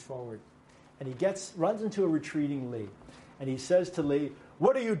charges forward. And he runs into a retreating Lee. And he says to Lee,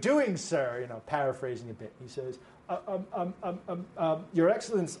 "What are you doing, sir?" Paraphrasing a bit. He says, "Your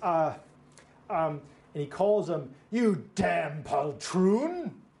Excellence," and he calls him, "You damn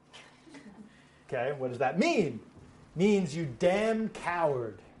poltroon." Okay, what does that mean? Means you damn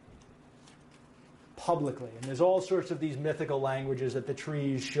coward. Publicly. And there's all sorts of these mythical languages that the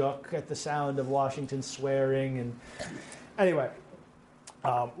trees shook at the sound of Washington swearing. And anyway,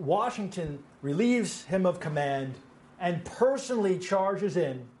 Washington relieves him of command and personally charges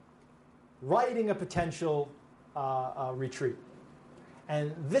in, writing a potential retreat.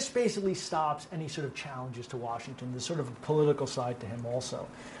 And this basically stops any sort of challenges to Washington. There's sort of a political side to him also.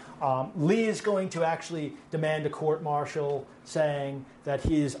 Lee is going to actually demand a court-martial, saying that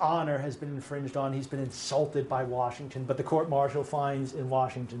his honor has been infringed on. He's been insulted by Washington, but the court-martial finds in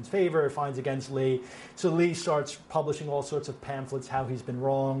Washington's favor. It finds against Lee. So Lee starts publishing all sorts of pamphlets how he's been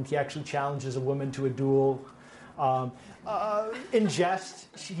wronged. He actually challenges a woman to a duel. In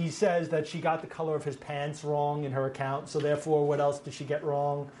jest, he says that she got the color of his pants wrong in her account, so therefore what else did she get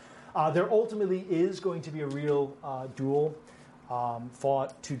wrong? There ultimately is going to be a real duel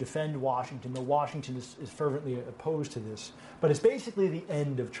fought to defend Washington, though Washington is fervently opposed to this. But it's basically the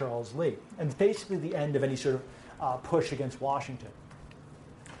end of Charles Lee, and it's basically the end of any sort of push against Washington.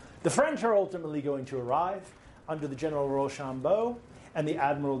 The French are ultimately going to arrive under the General Rochambeau and the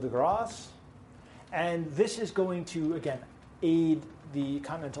Admiral de Grasse, and this is going to, again, aid the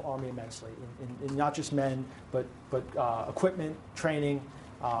Continental Army immensely, in not just men, but equipment, training.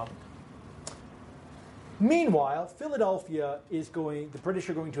 Meanwhile, the British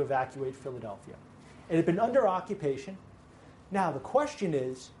are going to evacuate Philadelphia. It had been under occupation. Now, the question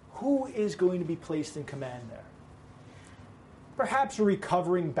is, who is going to be placed in command there? Perhaps a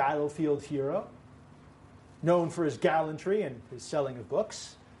recovering battlefield hero, known for his gallantry and his selling of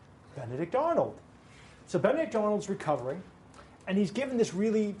books, Benedict Arnold. So Benedict Arnold's recovering, and he's given this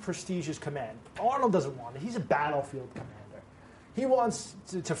really prestigious command. Arnold doesn't want it. He's a battlefield commander. He wants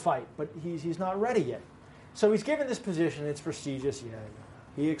to fight, but he's not ready yet. So he's given this position, it's prestigious, yeah,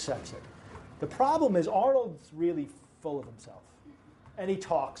 he accepts it. The problem is Arnold's really full of himself, and he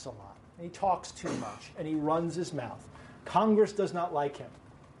talks a lot, and he talks too much, and he runs his mouth. Congress does not like him.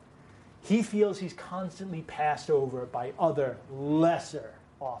 He feels he's constantly passed over by other lesser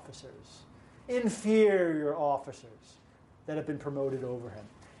officers, inferior officers that have been promoted over him.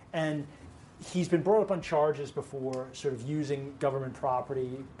 And he's been brought up on charges before, sort of using government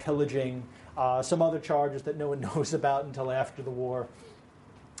property, pillaging, some other charges that no one knows about until after the war.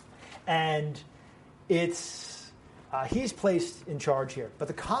 And it's He's placed in charge here, but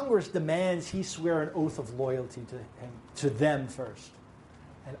the Congress demands he swear an oath of loyalty to them first.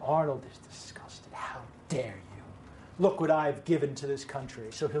 And Arnold is disgusted. How dare you? Look what I've given to this country.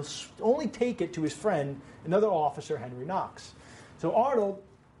 So he'll only take it to his friend, another officer, Henry Knox. So Arnold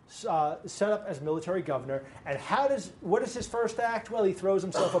set up as military governor, and what is his first act? Well, he throws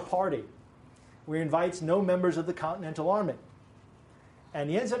himself a party where he invites no members of the Continental Army. And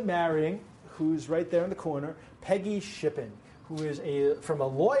he ends up marrying, who's right there in the corner, Peggy Shippen, who is from a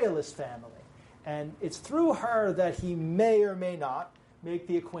loyalist family. And it's through her that he may or may not make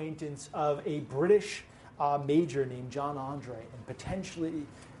the acquaintance of a British major named John Andre and potentially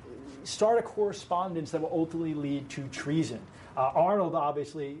start a correspondence that will ultimately lead to treason. Arnold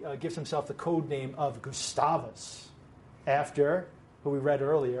obviously gives himself the code name of Gustavus, after, who we read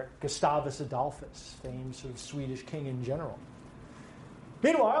earlier, Gustavus Adolphus, famed sort of Swedish king in general.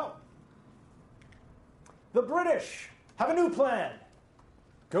 Meanwhile, the British have a new plan.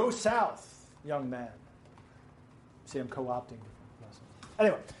 Go south, young man. See, I'm co-opting.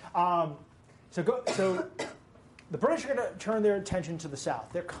 Anyway, so the British are going to turn their attention to the south.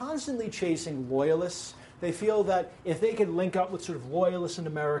 They're constantly chasing loyalists. They feel that if they can link up with sort of loyalists in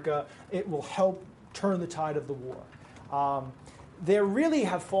America, it will help turn the tide of the war. They really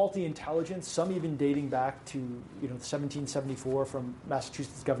have faulty intelligence, some even dating back to 1774 from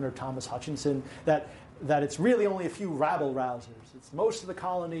Massachusetts Governor Thomas Hutchinson, that it's really only a few rabble-rousers. It's most of the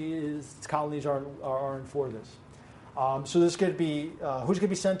colonies aren't for this. So this could be who's going to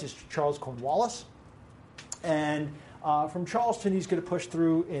be sent is Charles Cornwallis, and from Charleston he's going to push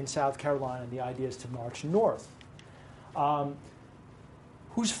through in South Carolina. And the idea is to march north.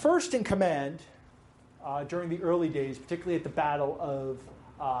 Who's first in command during the early days, particularly at the Battle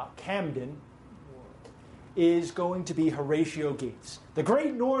of Camden, is going to be Horatio Gates. The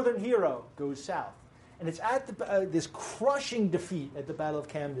great Northern hero goes south. And it's at this crushing defeat at the Battle of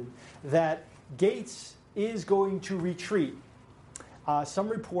Camden that Gates is going to retreat. Some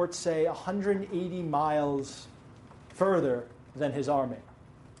reports say 180 miles further than his army.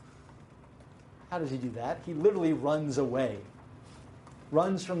 How does he do that? He literally runs away.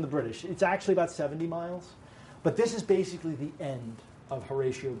 Runs from the British. It's actually about 70 miles. But this is basically the end of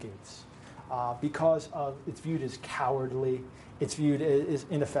Horatio Gates because it's viewed as cowardly. It's viewed as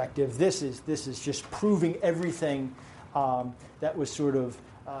ineffective. This is just proving everything that was sort of,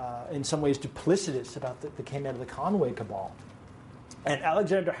 in some ways, duplicitous about that came out of the Conway Cabal. And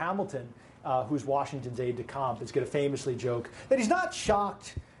Alexander Hamilton, who's Washington's aide-de-camp, is going to famously joke that he's not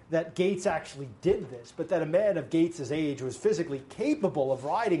shocked that Gates actually did this, but that a man of Gates' age was physically capable of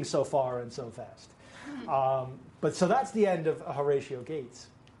riding so far and so fast. But so that's the end of Horatio Gates.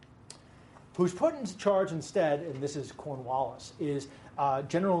 Who's put into charge instead, and this is Cornwallis, is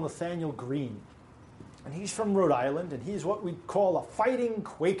General Nathaniel Greene. And he's from Rhode Island, and he's what we call a fighting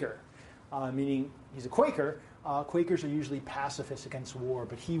Quaker, meaning he's a Quaker. Quakers are usually pacifists against war,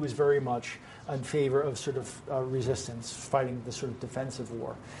 but he was very much in favor of sort of resistance, fighting the sort of defensive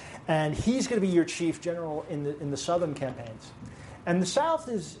war. And he's going to be your chief general in the southern campaigns. And the South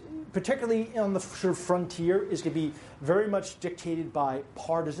is, particularly on the sort of frontier, is going to be very much dictated by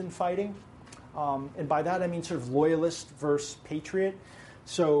partisan fighting. And by that I mean sort of loyalist versus patriot.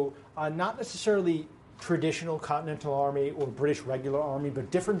 So not necessarily traditional Continental Army or British regular army, but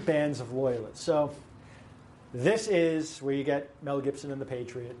different bands of loyalists. So this is where you get Mel Gibson and the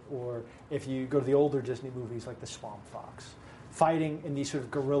Patriot, or if you go to the older Disney movies like The Swamp Fox, fighting in these sort of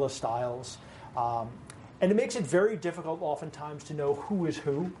guerrilla styles. And it makes it very difficult oftentimes to know who is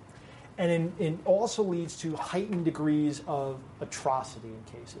who. And it also leads to heightened degrees of atrocity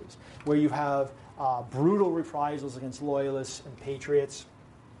in cases, where you have brutal reprisals against loyalists and patriots.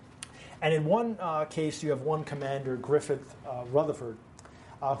 And in one case, you have one commander, Griffith Rutherford,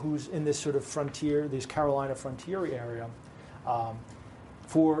 who's in this sort of frontier, this Carolina frontier area.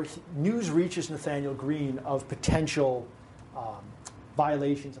 News reaches Nathaniel Greene of potential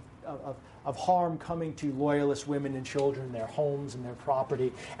violations of harm coming to loyalist women and children, their homes and their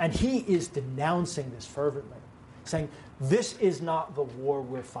property. And he is denouncing this fervently, saying, this is not the war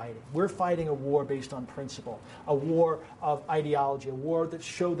we're fighting. We're fighting a war based on principle, a war of ideology, a war that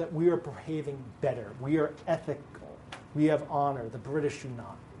shows that we are behaving better. We are ethical. We have honor. The British do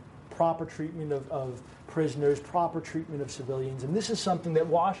not. Proper treatment of prisoners, proper treatment of civilians. And this is something that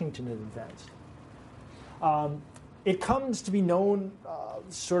Washington had advanced. It comes to be known,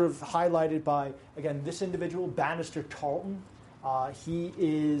 sort of highlighted by, again, this individual, Bannister Tarleton. He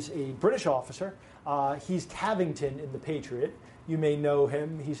is a British officer. He's Tavington in The Patriot. You may know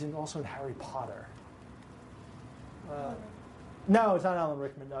him. He's also in Harry Potter. No, it's not Alan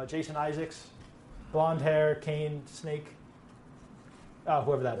Rickman. Jason Isaacs. Blonde hair, cane, snake.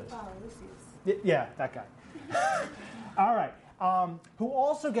 Whoever that is. Oh, Lucius. Yeah, that guy. All right. Who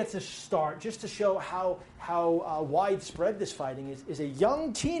also gets a start, just to show how widespread this fighting is a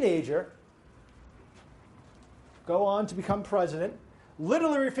young teenager, go on to become president,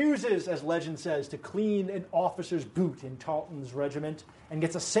 literally refuses, as legend says, to clean an officer's boot in Tarleton's regiment, and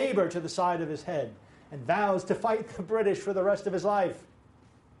gets a saber to the side of his head, and vows to fight the British for the rest of his life.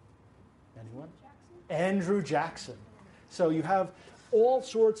 Anyone? Andrew Jackson. So you have all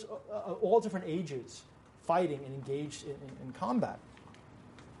sorts, all different ages fighting and engaged in combat.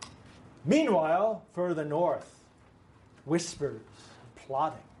 Meanwhile, further north, whispers,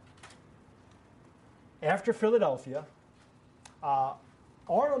 plotting. After Philadelphia,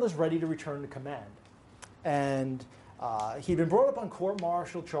 Arnold is ready to return to command. And he'd been brought up on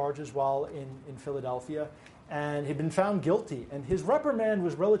court-martial charges while in Philadelphia, and he'd been found guilty. And his reprimand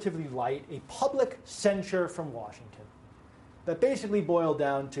was relatively light, a public censure from Washington that basically boiled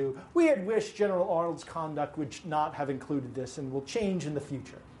down to, we had wished General Arnold's conduct would not have included this and will change in the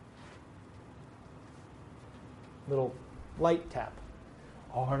future. Little light tap.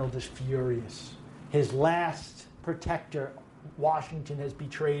 Arnold is furious. His last protector, Washington, has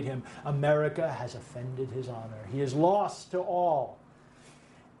betrayed him. America has offended his honor. He is lost to all.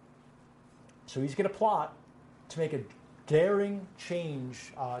 So he's going to plot to make a daring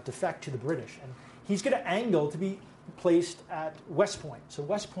change, defect to the British. And he's going to angle to be placed at West Point. So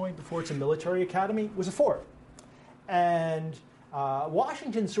West Point, before it's a military academy, was a fort. And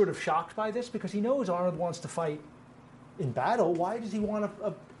Washington's sort of shocked by this because he knows Arnold wants to fight in battle. Why does he want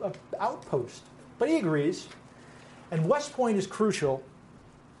an outpost? But he agrees. And West Point is crucial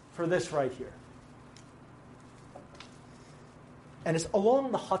for this right here. And it's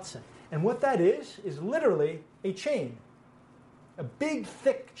along the Hudson. And what that is literally a chain. A big,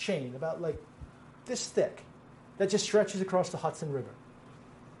 thick chain, about like this thick, that just stretches across the Hudson River.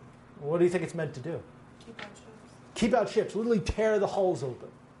 What do you think it's meant to do? Keep out ships. Keep out ships, literally tear the hulls open.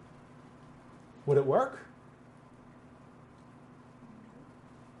 Would it work?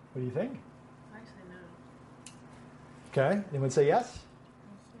 What do you think? I say no. Okay, anyone say yes?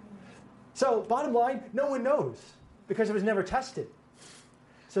 So, bottom line, no one knows because it was never tested.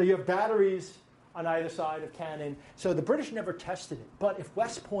 So you have batteries on either side of cannon. So the British never tested it. But if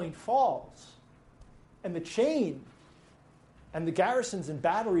West Point falls and the chain and the garrisons and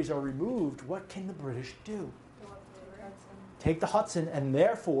batteries are removed, what can the British do? Take the Hudson and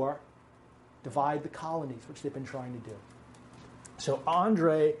therefore divide the colonies, which they've been trying to do. So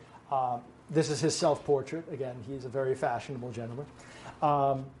Andre, this is his self-portrait. Again, he's a very fashionable gentleman.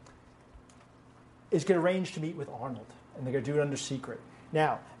 Is going to arrange to meet with Arnold, and they're going to do it under secret.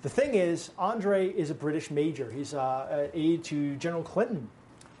 Now, the thing is, Andre is a British major. He's an aide to General Clinton.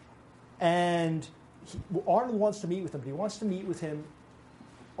 And Arnold wants to meet with him, but he wants to meet with him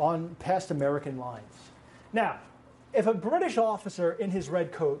on past American lines. Now, if a British officer in his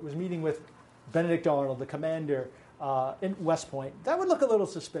red coat was meeting with Benedict Arnold, the commander in West Point, that would look a little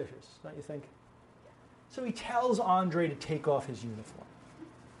suspicious, don't you think? So he tells Andre to take off his uniform.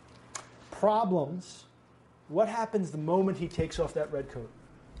 Problems. What happens the moment he takes off that red coat?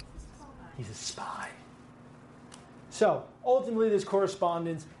 He's a spy. So, ultimately, there's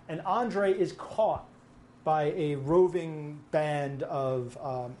correspondence, and Andre is caught by a roving band of,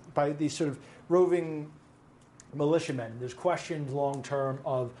 by these sort of roving militiamen. There's questions long-term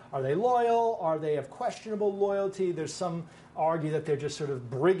of, are they loyal? Are they of questionable loyalty? There's some argue that they're just sort of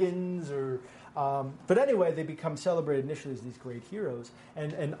brigands or... but anyway, they become celebrated initially as these great heroes.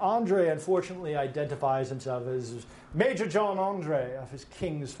 And Andre, unfortunately, identifies himself as Major John Andre of his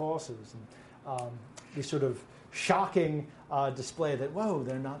king's forces. And these sort of shocking display that, whoa,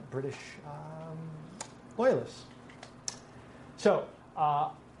 they're not British loyalists. So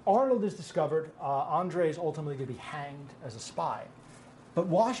Arnold is discovered. Andre is ultimately going to be hanged as a spy. But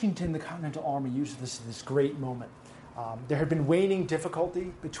Washington, the Continental Army, uses this great moment. There had been waning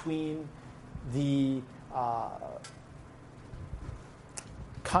difficulty between the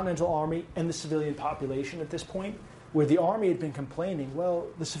Continental Army and the civilian population at this point, where the Army had been complaining, well,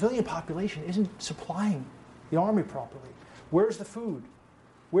 the civilian population isn't supplying the Army properly. Where's the food?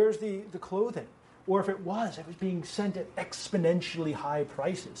 Where's the clothing? Or if it was being sent at exponentially high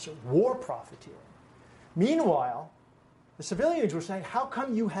prices, so war profiteering. Meanwhile, the civilians were saying, how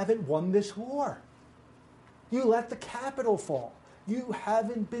come you haven't won this war? You let the capital fall. You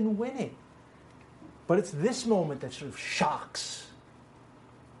haven't been winning. But it's this moment that sort of shocks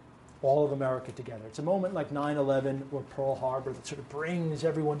all of America together. It's a moment like 9/11 or Pearl Harbor that sort of brings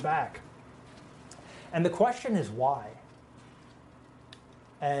everyone back. And the question is why?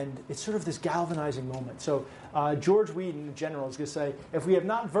 And it's sort of this galvanizing moment. So George Whedon, the general, is going to say, if we have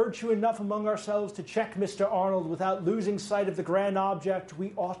not virtue enough among ourselves to check Mr. Arnold without losing sight of the grand object,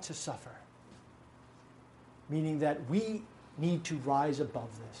 we ought to suffer. Meaning that we need to rise above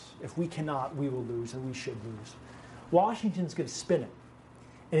this. If we cannot, we will lose, and we should lose. Washington's going to spin it.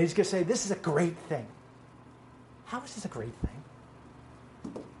 And he's going to say, this is a great thing. How is this a great thing?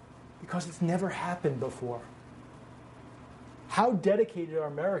 Because it's never happened before. How dedicated are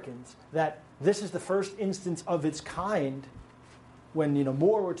Americans that this is the first instance of its kind when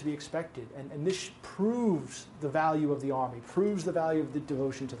more were to be expected. And this proves the value of the Army, proves the value of the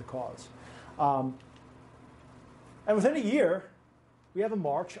devotion to the cause. And within a year, we have a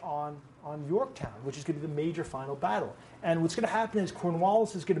march on Yorktown, which is going to be the major final battle. And what's going to happen is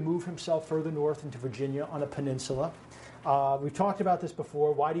Cornwallis is going to move himself further north into Virginia on a peninsula. We've talked about this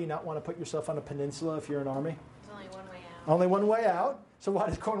before. Why do you not want to put yourself on a peninsula if you're an army? There's only one way out. Only one way out. So why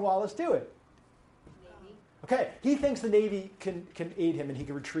does Cornwallis do it? Navy. Okay, he thinks the Navy can aid him and he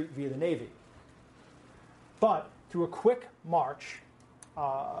can retreat via the Navy. But through a quick march,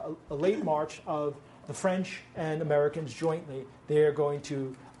 a late march of the French and Americans jointly, they are going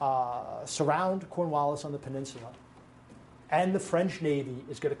to surround Cornwallis on the peninsula. And the French Navy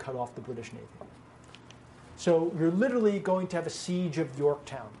is going to cut off the British Navy. So you're literally going to have a siege of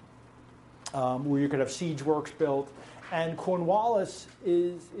Yorktown, where you're going to have siege works built. And Cornwallis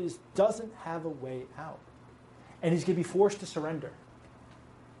doesn't have a way out. And he's going to be forced to surrender.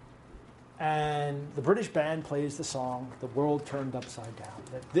 And the British band plays the song, "The World Turned Upside Down."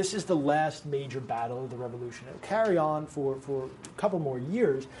 This is the last major battle of the Revolution. It'll carry on for a couple more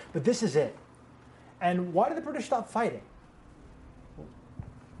years, but this is it. And why did the British stop fighting?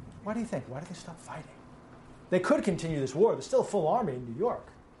 Why do you think? Why did they stop fighting? They could continue this war. There's still a full army in New York.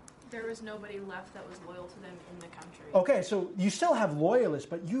 There was nobody left that was loyal to them in the country. Okay, so you still have loyalists,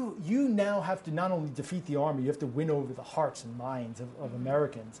 but you now have to not only defeat the army, you have to win over the hearts and minds of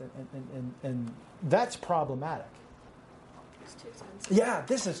Americans, and that's problematic. It's too expensive. Yeah,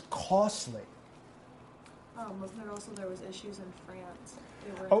 this is costly. Wasn't there was issues in France?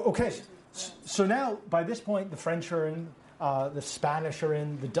 Okay, so now by this point the French are in, the Spanish are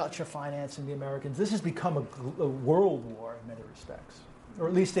in, the Dutch are financing the Americans. This has become a world war in many respects. Or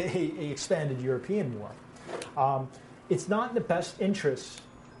at least a expanded European war. It's not in the best interest.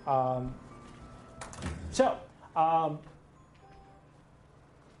 Yorktown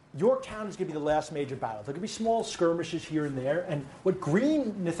is going to be the last major battle. There could be small skirmishes here and there. And what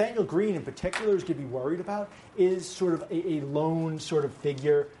Nathaniel Greene in particular is going to be worried about is sort of a lone sort of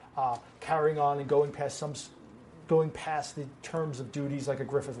figure carrying on and going past the terms of duties like a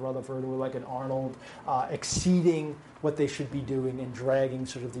Griffith Rutherford or like an Arnold, exceeding what they should be doing and dragging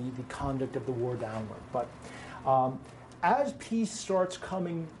sort of the conduct of the war downward. But as peace starts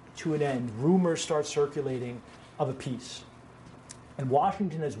coming to an end, rumors start circulating of a peace. And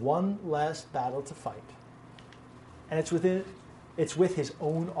Washington has one last battle to fight. And it's with his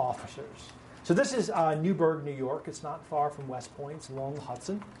own officers. So this is Newburgh, New York. It's not far from West Point. It's along the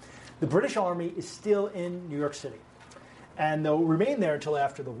Hudson. The British Army is still in New York City. And they'll remain there until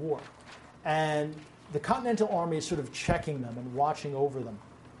after the war. And the Continental Army is sort of checking them and watching over them.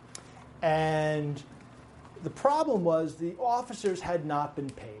 And the problem was the officers had not been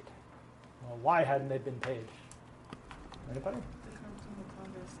paid. Well, why hadn't they been paid? Anybody? The Continental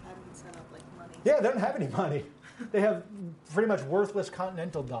Congress hadn't set up money. Yeah, they don't have any money. They have pretty much worthless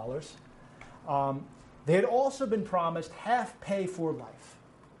Continental dollars. They had also been promised half pay for life.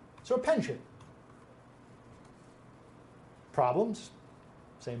 So a pension. Problems?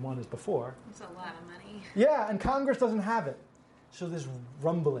 Same one as before. It's a lot of money. Yeah, and Congress doesn't have it. So there's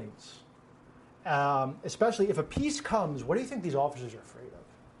rumblings. Especially if a peace comes, what do you think these officers are afraid of?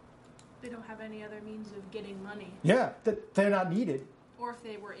 They don't have any other means of getting money. Yeah, that they're not needed. Or if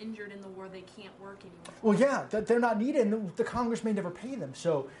they were injured in the war, they can't work anymore. Well, yeah, that they're not needed, and the Congress may never pay them.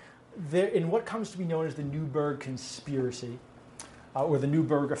 So in what comes to be known as the Newburgh Conspiracy, or the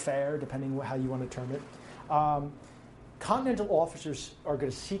Newburgh Affair, depending on how you want to term it, Continental officers are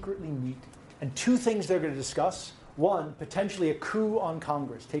going to secretly meet, and two things they're going to discuss. One, potentially a coup on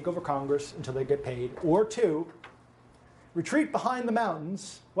Congress, take over Congress until they get paid. Or two, retreat behind the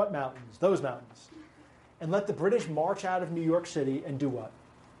mountains. What mountains? Those mountains. And let the British march out of New York City and do what?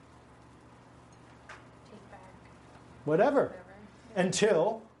 Take back. Whatever.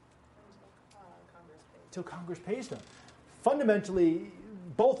 Until Congress pays them. Fundamentally,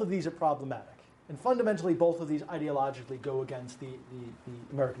 both of these are problematic. And fundamentally, both of these ideologically go against the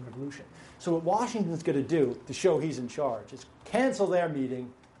American Revolution. So what Washington's going to do to show he's in charge is cancel their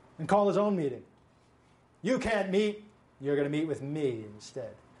meeting and call his own meeting. You can't meet. You're going to meet with me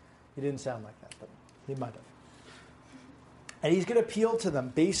instead. He didn't sound like that, but he might have. And he's going to appeal to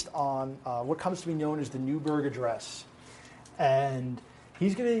them based on what comes to be known as the Newburgh Address. And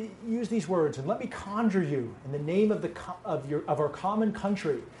he's going to use these words, and let me conjure you in the name of our common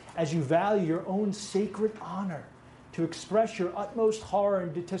country, as you value your own sacred honor, to express your utmost horror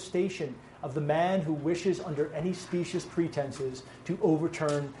and detestation of the man who wishes under any specious pretenses to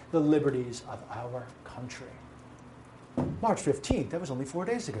overturn the liberties of our country. March 15th, that was only 4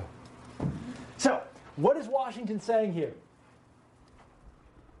 days ago. So, what is Washington saying here?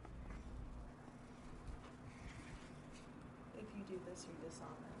 If you do this, you're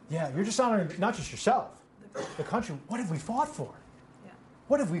dishonoring. Yeah, you're dishonoring not just yourself, the country. What have we fought for? Yeah.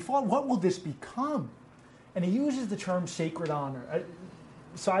 What have we fought? What will this become? And he uses the term sacred honor.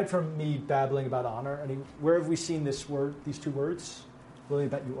 Aside from me babbling about honor, where have we seen this word, these two words? Well, I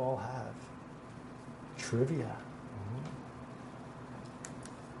bet you all have. Trivia.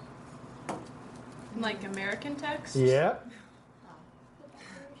 Like American text? Yep.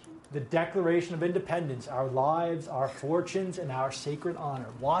 The Declaration of Independence, our lives, our fortunes, and our sacred honor.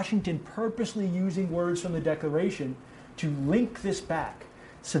 Washington purposely using words from the Declaration to link this back.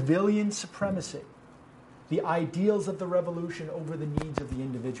 Civilian supremacy, the ideals of the revolution over the needs of the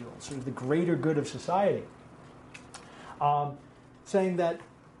individual, sort of the greater good of society. Saying that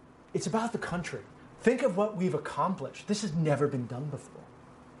it's about the country. Think of what we've accomplished. This has never been done before.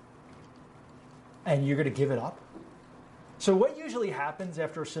 And you're going to give it up? So what usually happens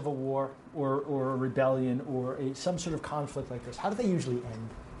after a civil war or a rebellion or some sort of conflict like this? How do they usually end?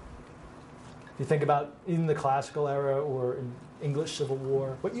 You think about in the classical era or in English Civil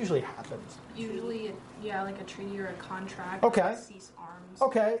War, what usually happens? Usually, yeah, like a treaty or a contract. Okay. Like cease arms.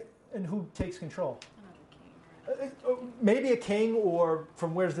 Okay, and who takes control? Maybe a king, or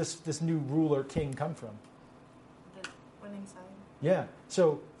from where's this new ruler king come from? The winning side. Yeah.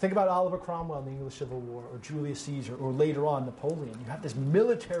 So think about Oliver Cromwell in the English Civil War, or Julius Caesar, or later on Napoleon. You have this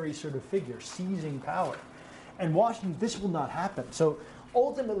military sort of figure seizing power. And Washington, this will not happen. So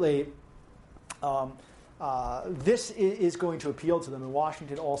ultimately, this is going to appeal to them. And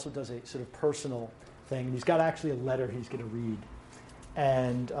Washington also does a sort of personal thing. And he's got actually a letter he's going to read.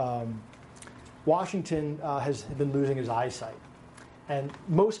 And Washington has been losing his eyesight. And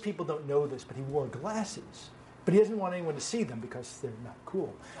most people don't know this, but he wore glasses. But he doesn't want anyone to see them because they're not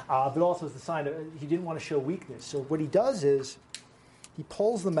cool. But also as a sign of he didn't want to show weakness. So what he does is he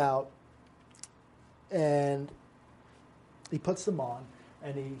pulls them out and he puts them on,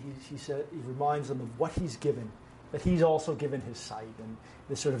 and he reminds them of what he's given, that he's also given his sight. And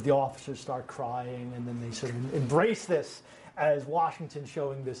the officers start crying, and then they sort of embrace this as Washington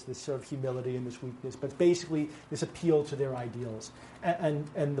showing this sort of humility and this weakness, but basically this appeal to their ideals.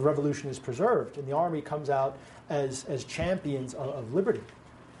 And the revolution is preserved, and the army comes out as champions of liberty.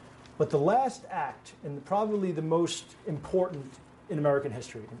 But the last act, and probably the most important in American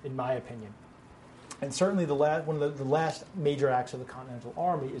history, in my opinion, and certainly one of the last major acts of the Continental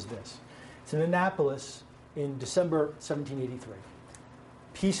Army is this. It's in Annapolis in December 1783.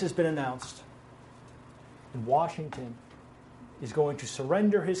 Peace has been announced, and Washington is going to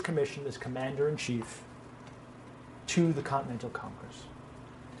surrender his commission as commander-in-chief to the Continental Congress.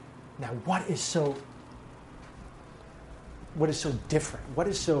 Now, what is so different? What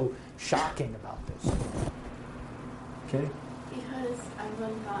is so shocking about this? Okay? Because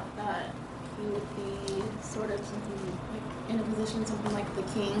everyone thought that he would be sort of something like in a position, something like the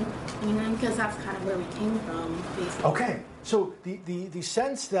king, because that's kind of where we came from, basically. Okay, so the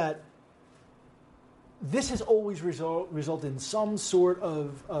sense that this has always resulted in some sort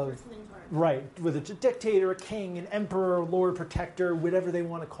of right, with a dictator, a king, an emperor, lord protector, whatever they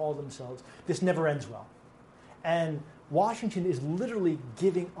want to call themselves. This never ends well. And Washington is literally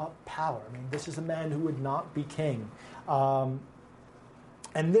giving up power. I mean, this is a man who would not be king.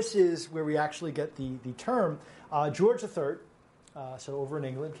 And this is where we actually get the term. George III, so over in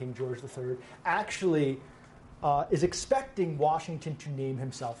England, King George III, actually is expecting Washington to name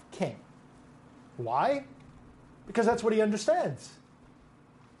himself king. Why? Because that's what he understands.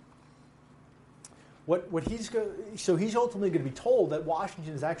 So he's ultimately going to be told that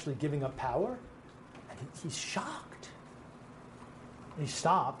Washington is actually giving up power, and he's shocked. He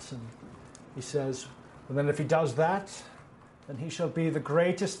stops and he says, well, then if he does that, then he shall be the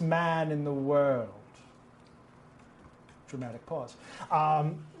greatest man in the world. Dramatic pause.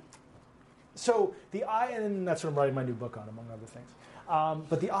 And that's what I'm writing my new book on, among other things.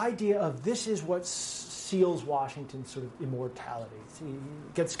 But the idea of this is what seals Washington's sort of immortality. He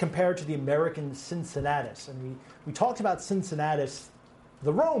gets compared to the American Cincinnatus. And we talked about Cincinnatus,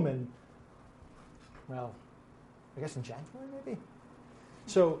 the Roman. Well, I guess in January maybe?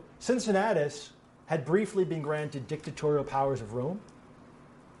 So Cincinnatus had briefly been granted dictatorial powers of Rome.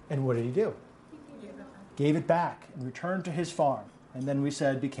 And what did he do? Gave it back and returned to his farm. And then we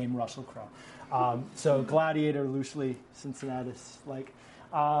said became Russell Crowe. So gladiator, loosely Cincinnatus-like.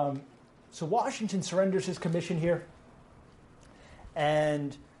 So Washington surrenders his commission here.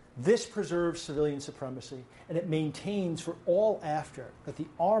 And this preserves civilian supremacy. And it maintains for all after that the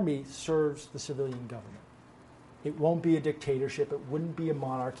army serves the civilian government. It won't be a dictatorship. It wouldn't be a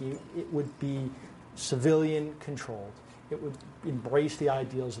monarchy. It would be civilian controlled. It would embrace the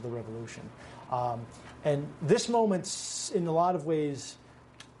ideals of the revolution. And this moment, in a lot of ways,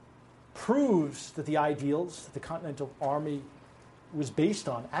 proves that the ideals that the Continental Army was based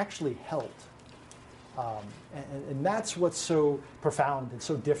on actually held. And that's what's so profound and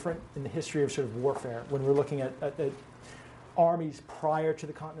so different in the history of sort of warfare when we're looking at armies prior to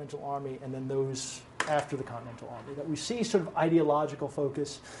the Continental Army and then those after the Continental Army, that we see sort of ideological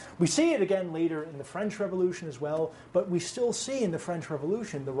focus. We see it again later in the French Revolution as well, but we still see in the French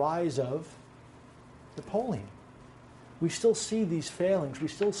Revolution the rise of Napoleon. We still see these failings. We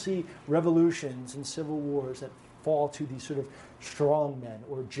still see revolutions and civil wars that fall to these sort of strong men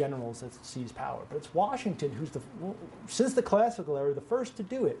or generals that seize power. But it's Washington who's, since the classical era, the first to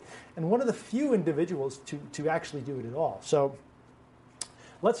do it, and one of the few individuals to actually do it at all. So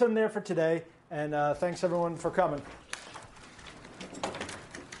let's end there for today, and thanks everyone for coming.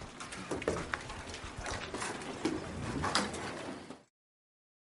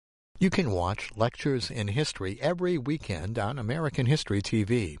 You can watch Lectures in History every weekend on American History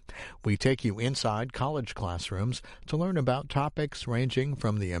TV. We take you inside college classrooms to learn about topics ranging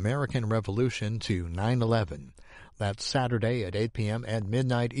from the American Revolution to 9/11. That's Saturday at 8 p.m. and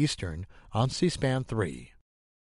midnight Eastern on C-SPAN 3.